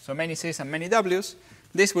Ws. So many Cs and many Ws.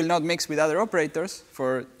 This will not mix with other operators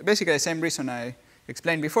for basically the same reason I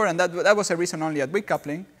explained before, and that was a reason only at weak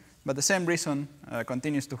coupling, but the same reason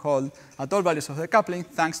continues to hold at all values of the coupling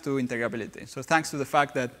thanks to integrability. So thanks to the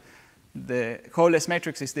fact that the whole S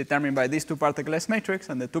matrix is determined by this 2-particle S matrix,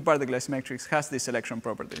 and the 2-particle S matrix has this selection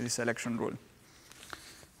property, this selection rule.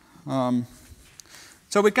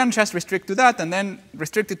 So we can just restrict to that, and then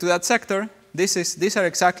restrict it to that sector. These are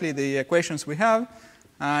exactly the equations we have,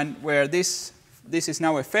 and where this is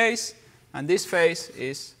now a phase, and this phase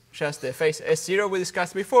is just the phase S0 we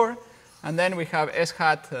discussed before, and then we have S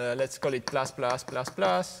hat, let's call it plus, plus, plus,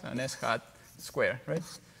 plus, and S hat square, right?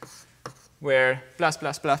 Where plus,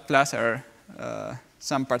 plus, plus, plus are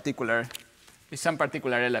some particular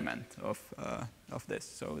element of this.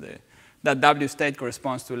 So that W state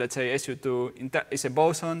corresponds to, let's say, SU2 is a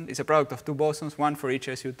boson, is a product of 2 bosons, one for each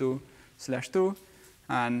SU2/2,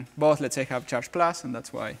 and both, let's say, have charge plus, and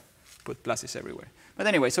that's why I put pluses everywhere. But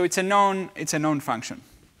anyway, so it's a known function.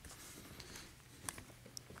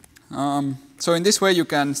 So in this way, you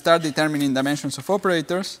can start determining dimensions of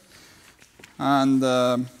operators, and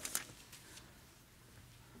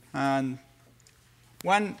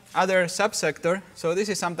one other subsector. So this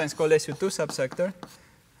is sometimes called SU2 subsector.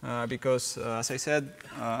 Because, as I said,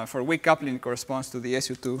 for weak coupling, it corresponds to the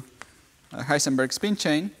SU2 Heisenberg spin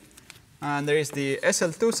chain. And there is the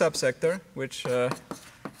SL2 subsector, which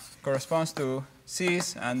corresponds to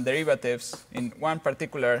C's and derivatives in one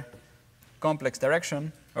particular complex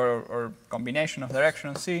direction or combination of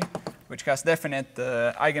directions C, which has definite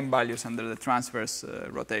eigenvalues under the transverse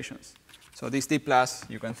rotations. So this D plus,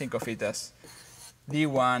 you can think of it as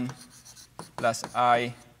D1 plus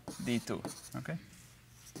I D2. Okay.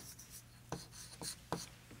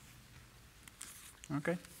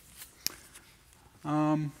 Okay.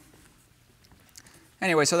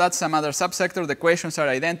 Anyway, so that's some other subsector. The equations are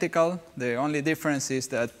identical. The only difference is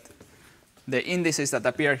that the indices that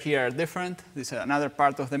appear here are different. This is another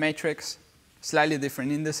part of the matrix. Slightly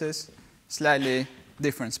different indices, slightly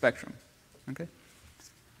different spectrum. Okay.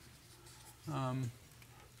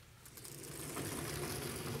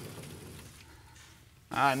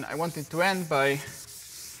 And I wanted to end by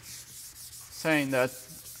saying that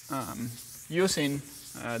using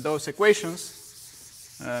those equations,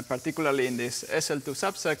 particularly in this SL2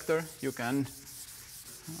 subsector, you can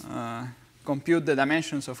compute the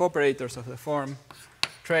dimensions of operators of the form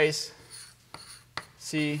trace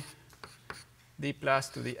C D plus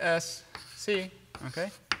to the S C.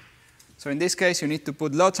 Okay. So in this case, you need to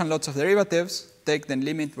put lots and lots of derivatives. Take the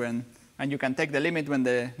limit when, and you can take the limit when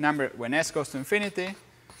when S goes to infinity,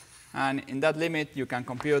 and in that limit you can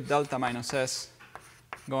compute delta minus S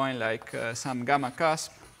going like some gamma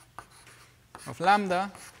cusp of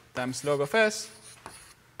lambda times log of S,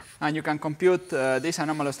 and you can compute this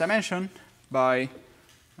anomalous dimension by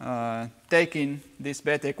taking these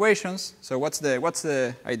beta equations. So what's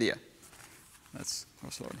the idea? Let's go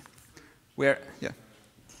slowly. Yeah. You can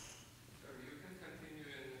continue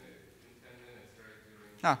in 10 minutes,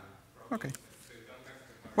 right? Okay. So you don't have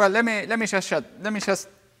to. Well, let me just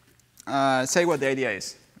say what the idea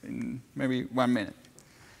is in maybe 1 minute.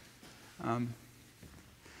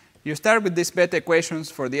 You start with these beta equations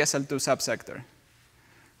for the SL2 subsector.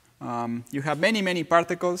 You have many, many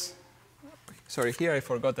particles. Sorry, here I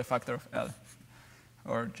forgot the factor of L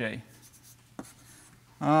or J.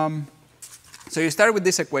 So you start with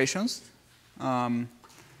these equations.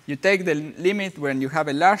 You take the limit when you have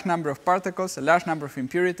a large number of particles, a large number of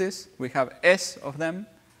impurities. We have S of them.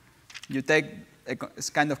 You take a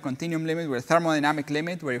kind of continuum limit with a thermodynamic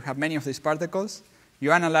limit where you have many of these particles.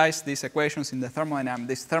 You analyze these equations in this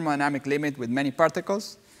thermodynamic limit with many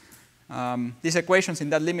particles. These equations in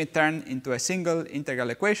that limit turn into a single integral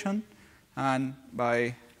equation. And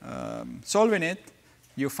by solving it,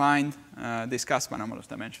 you find this cusp anomalous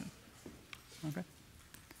dimension. Okay.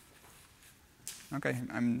 Okay,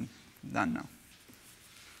 I'm done now.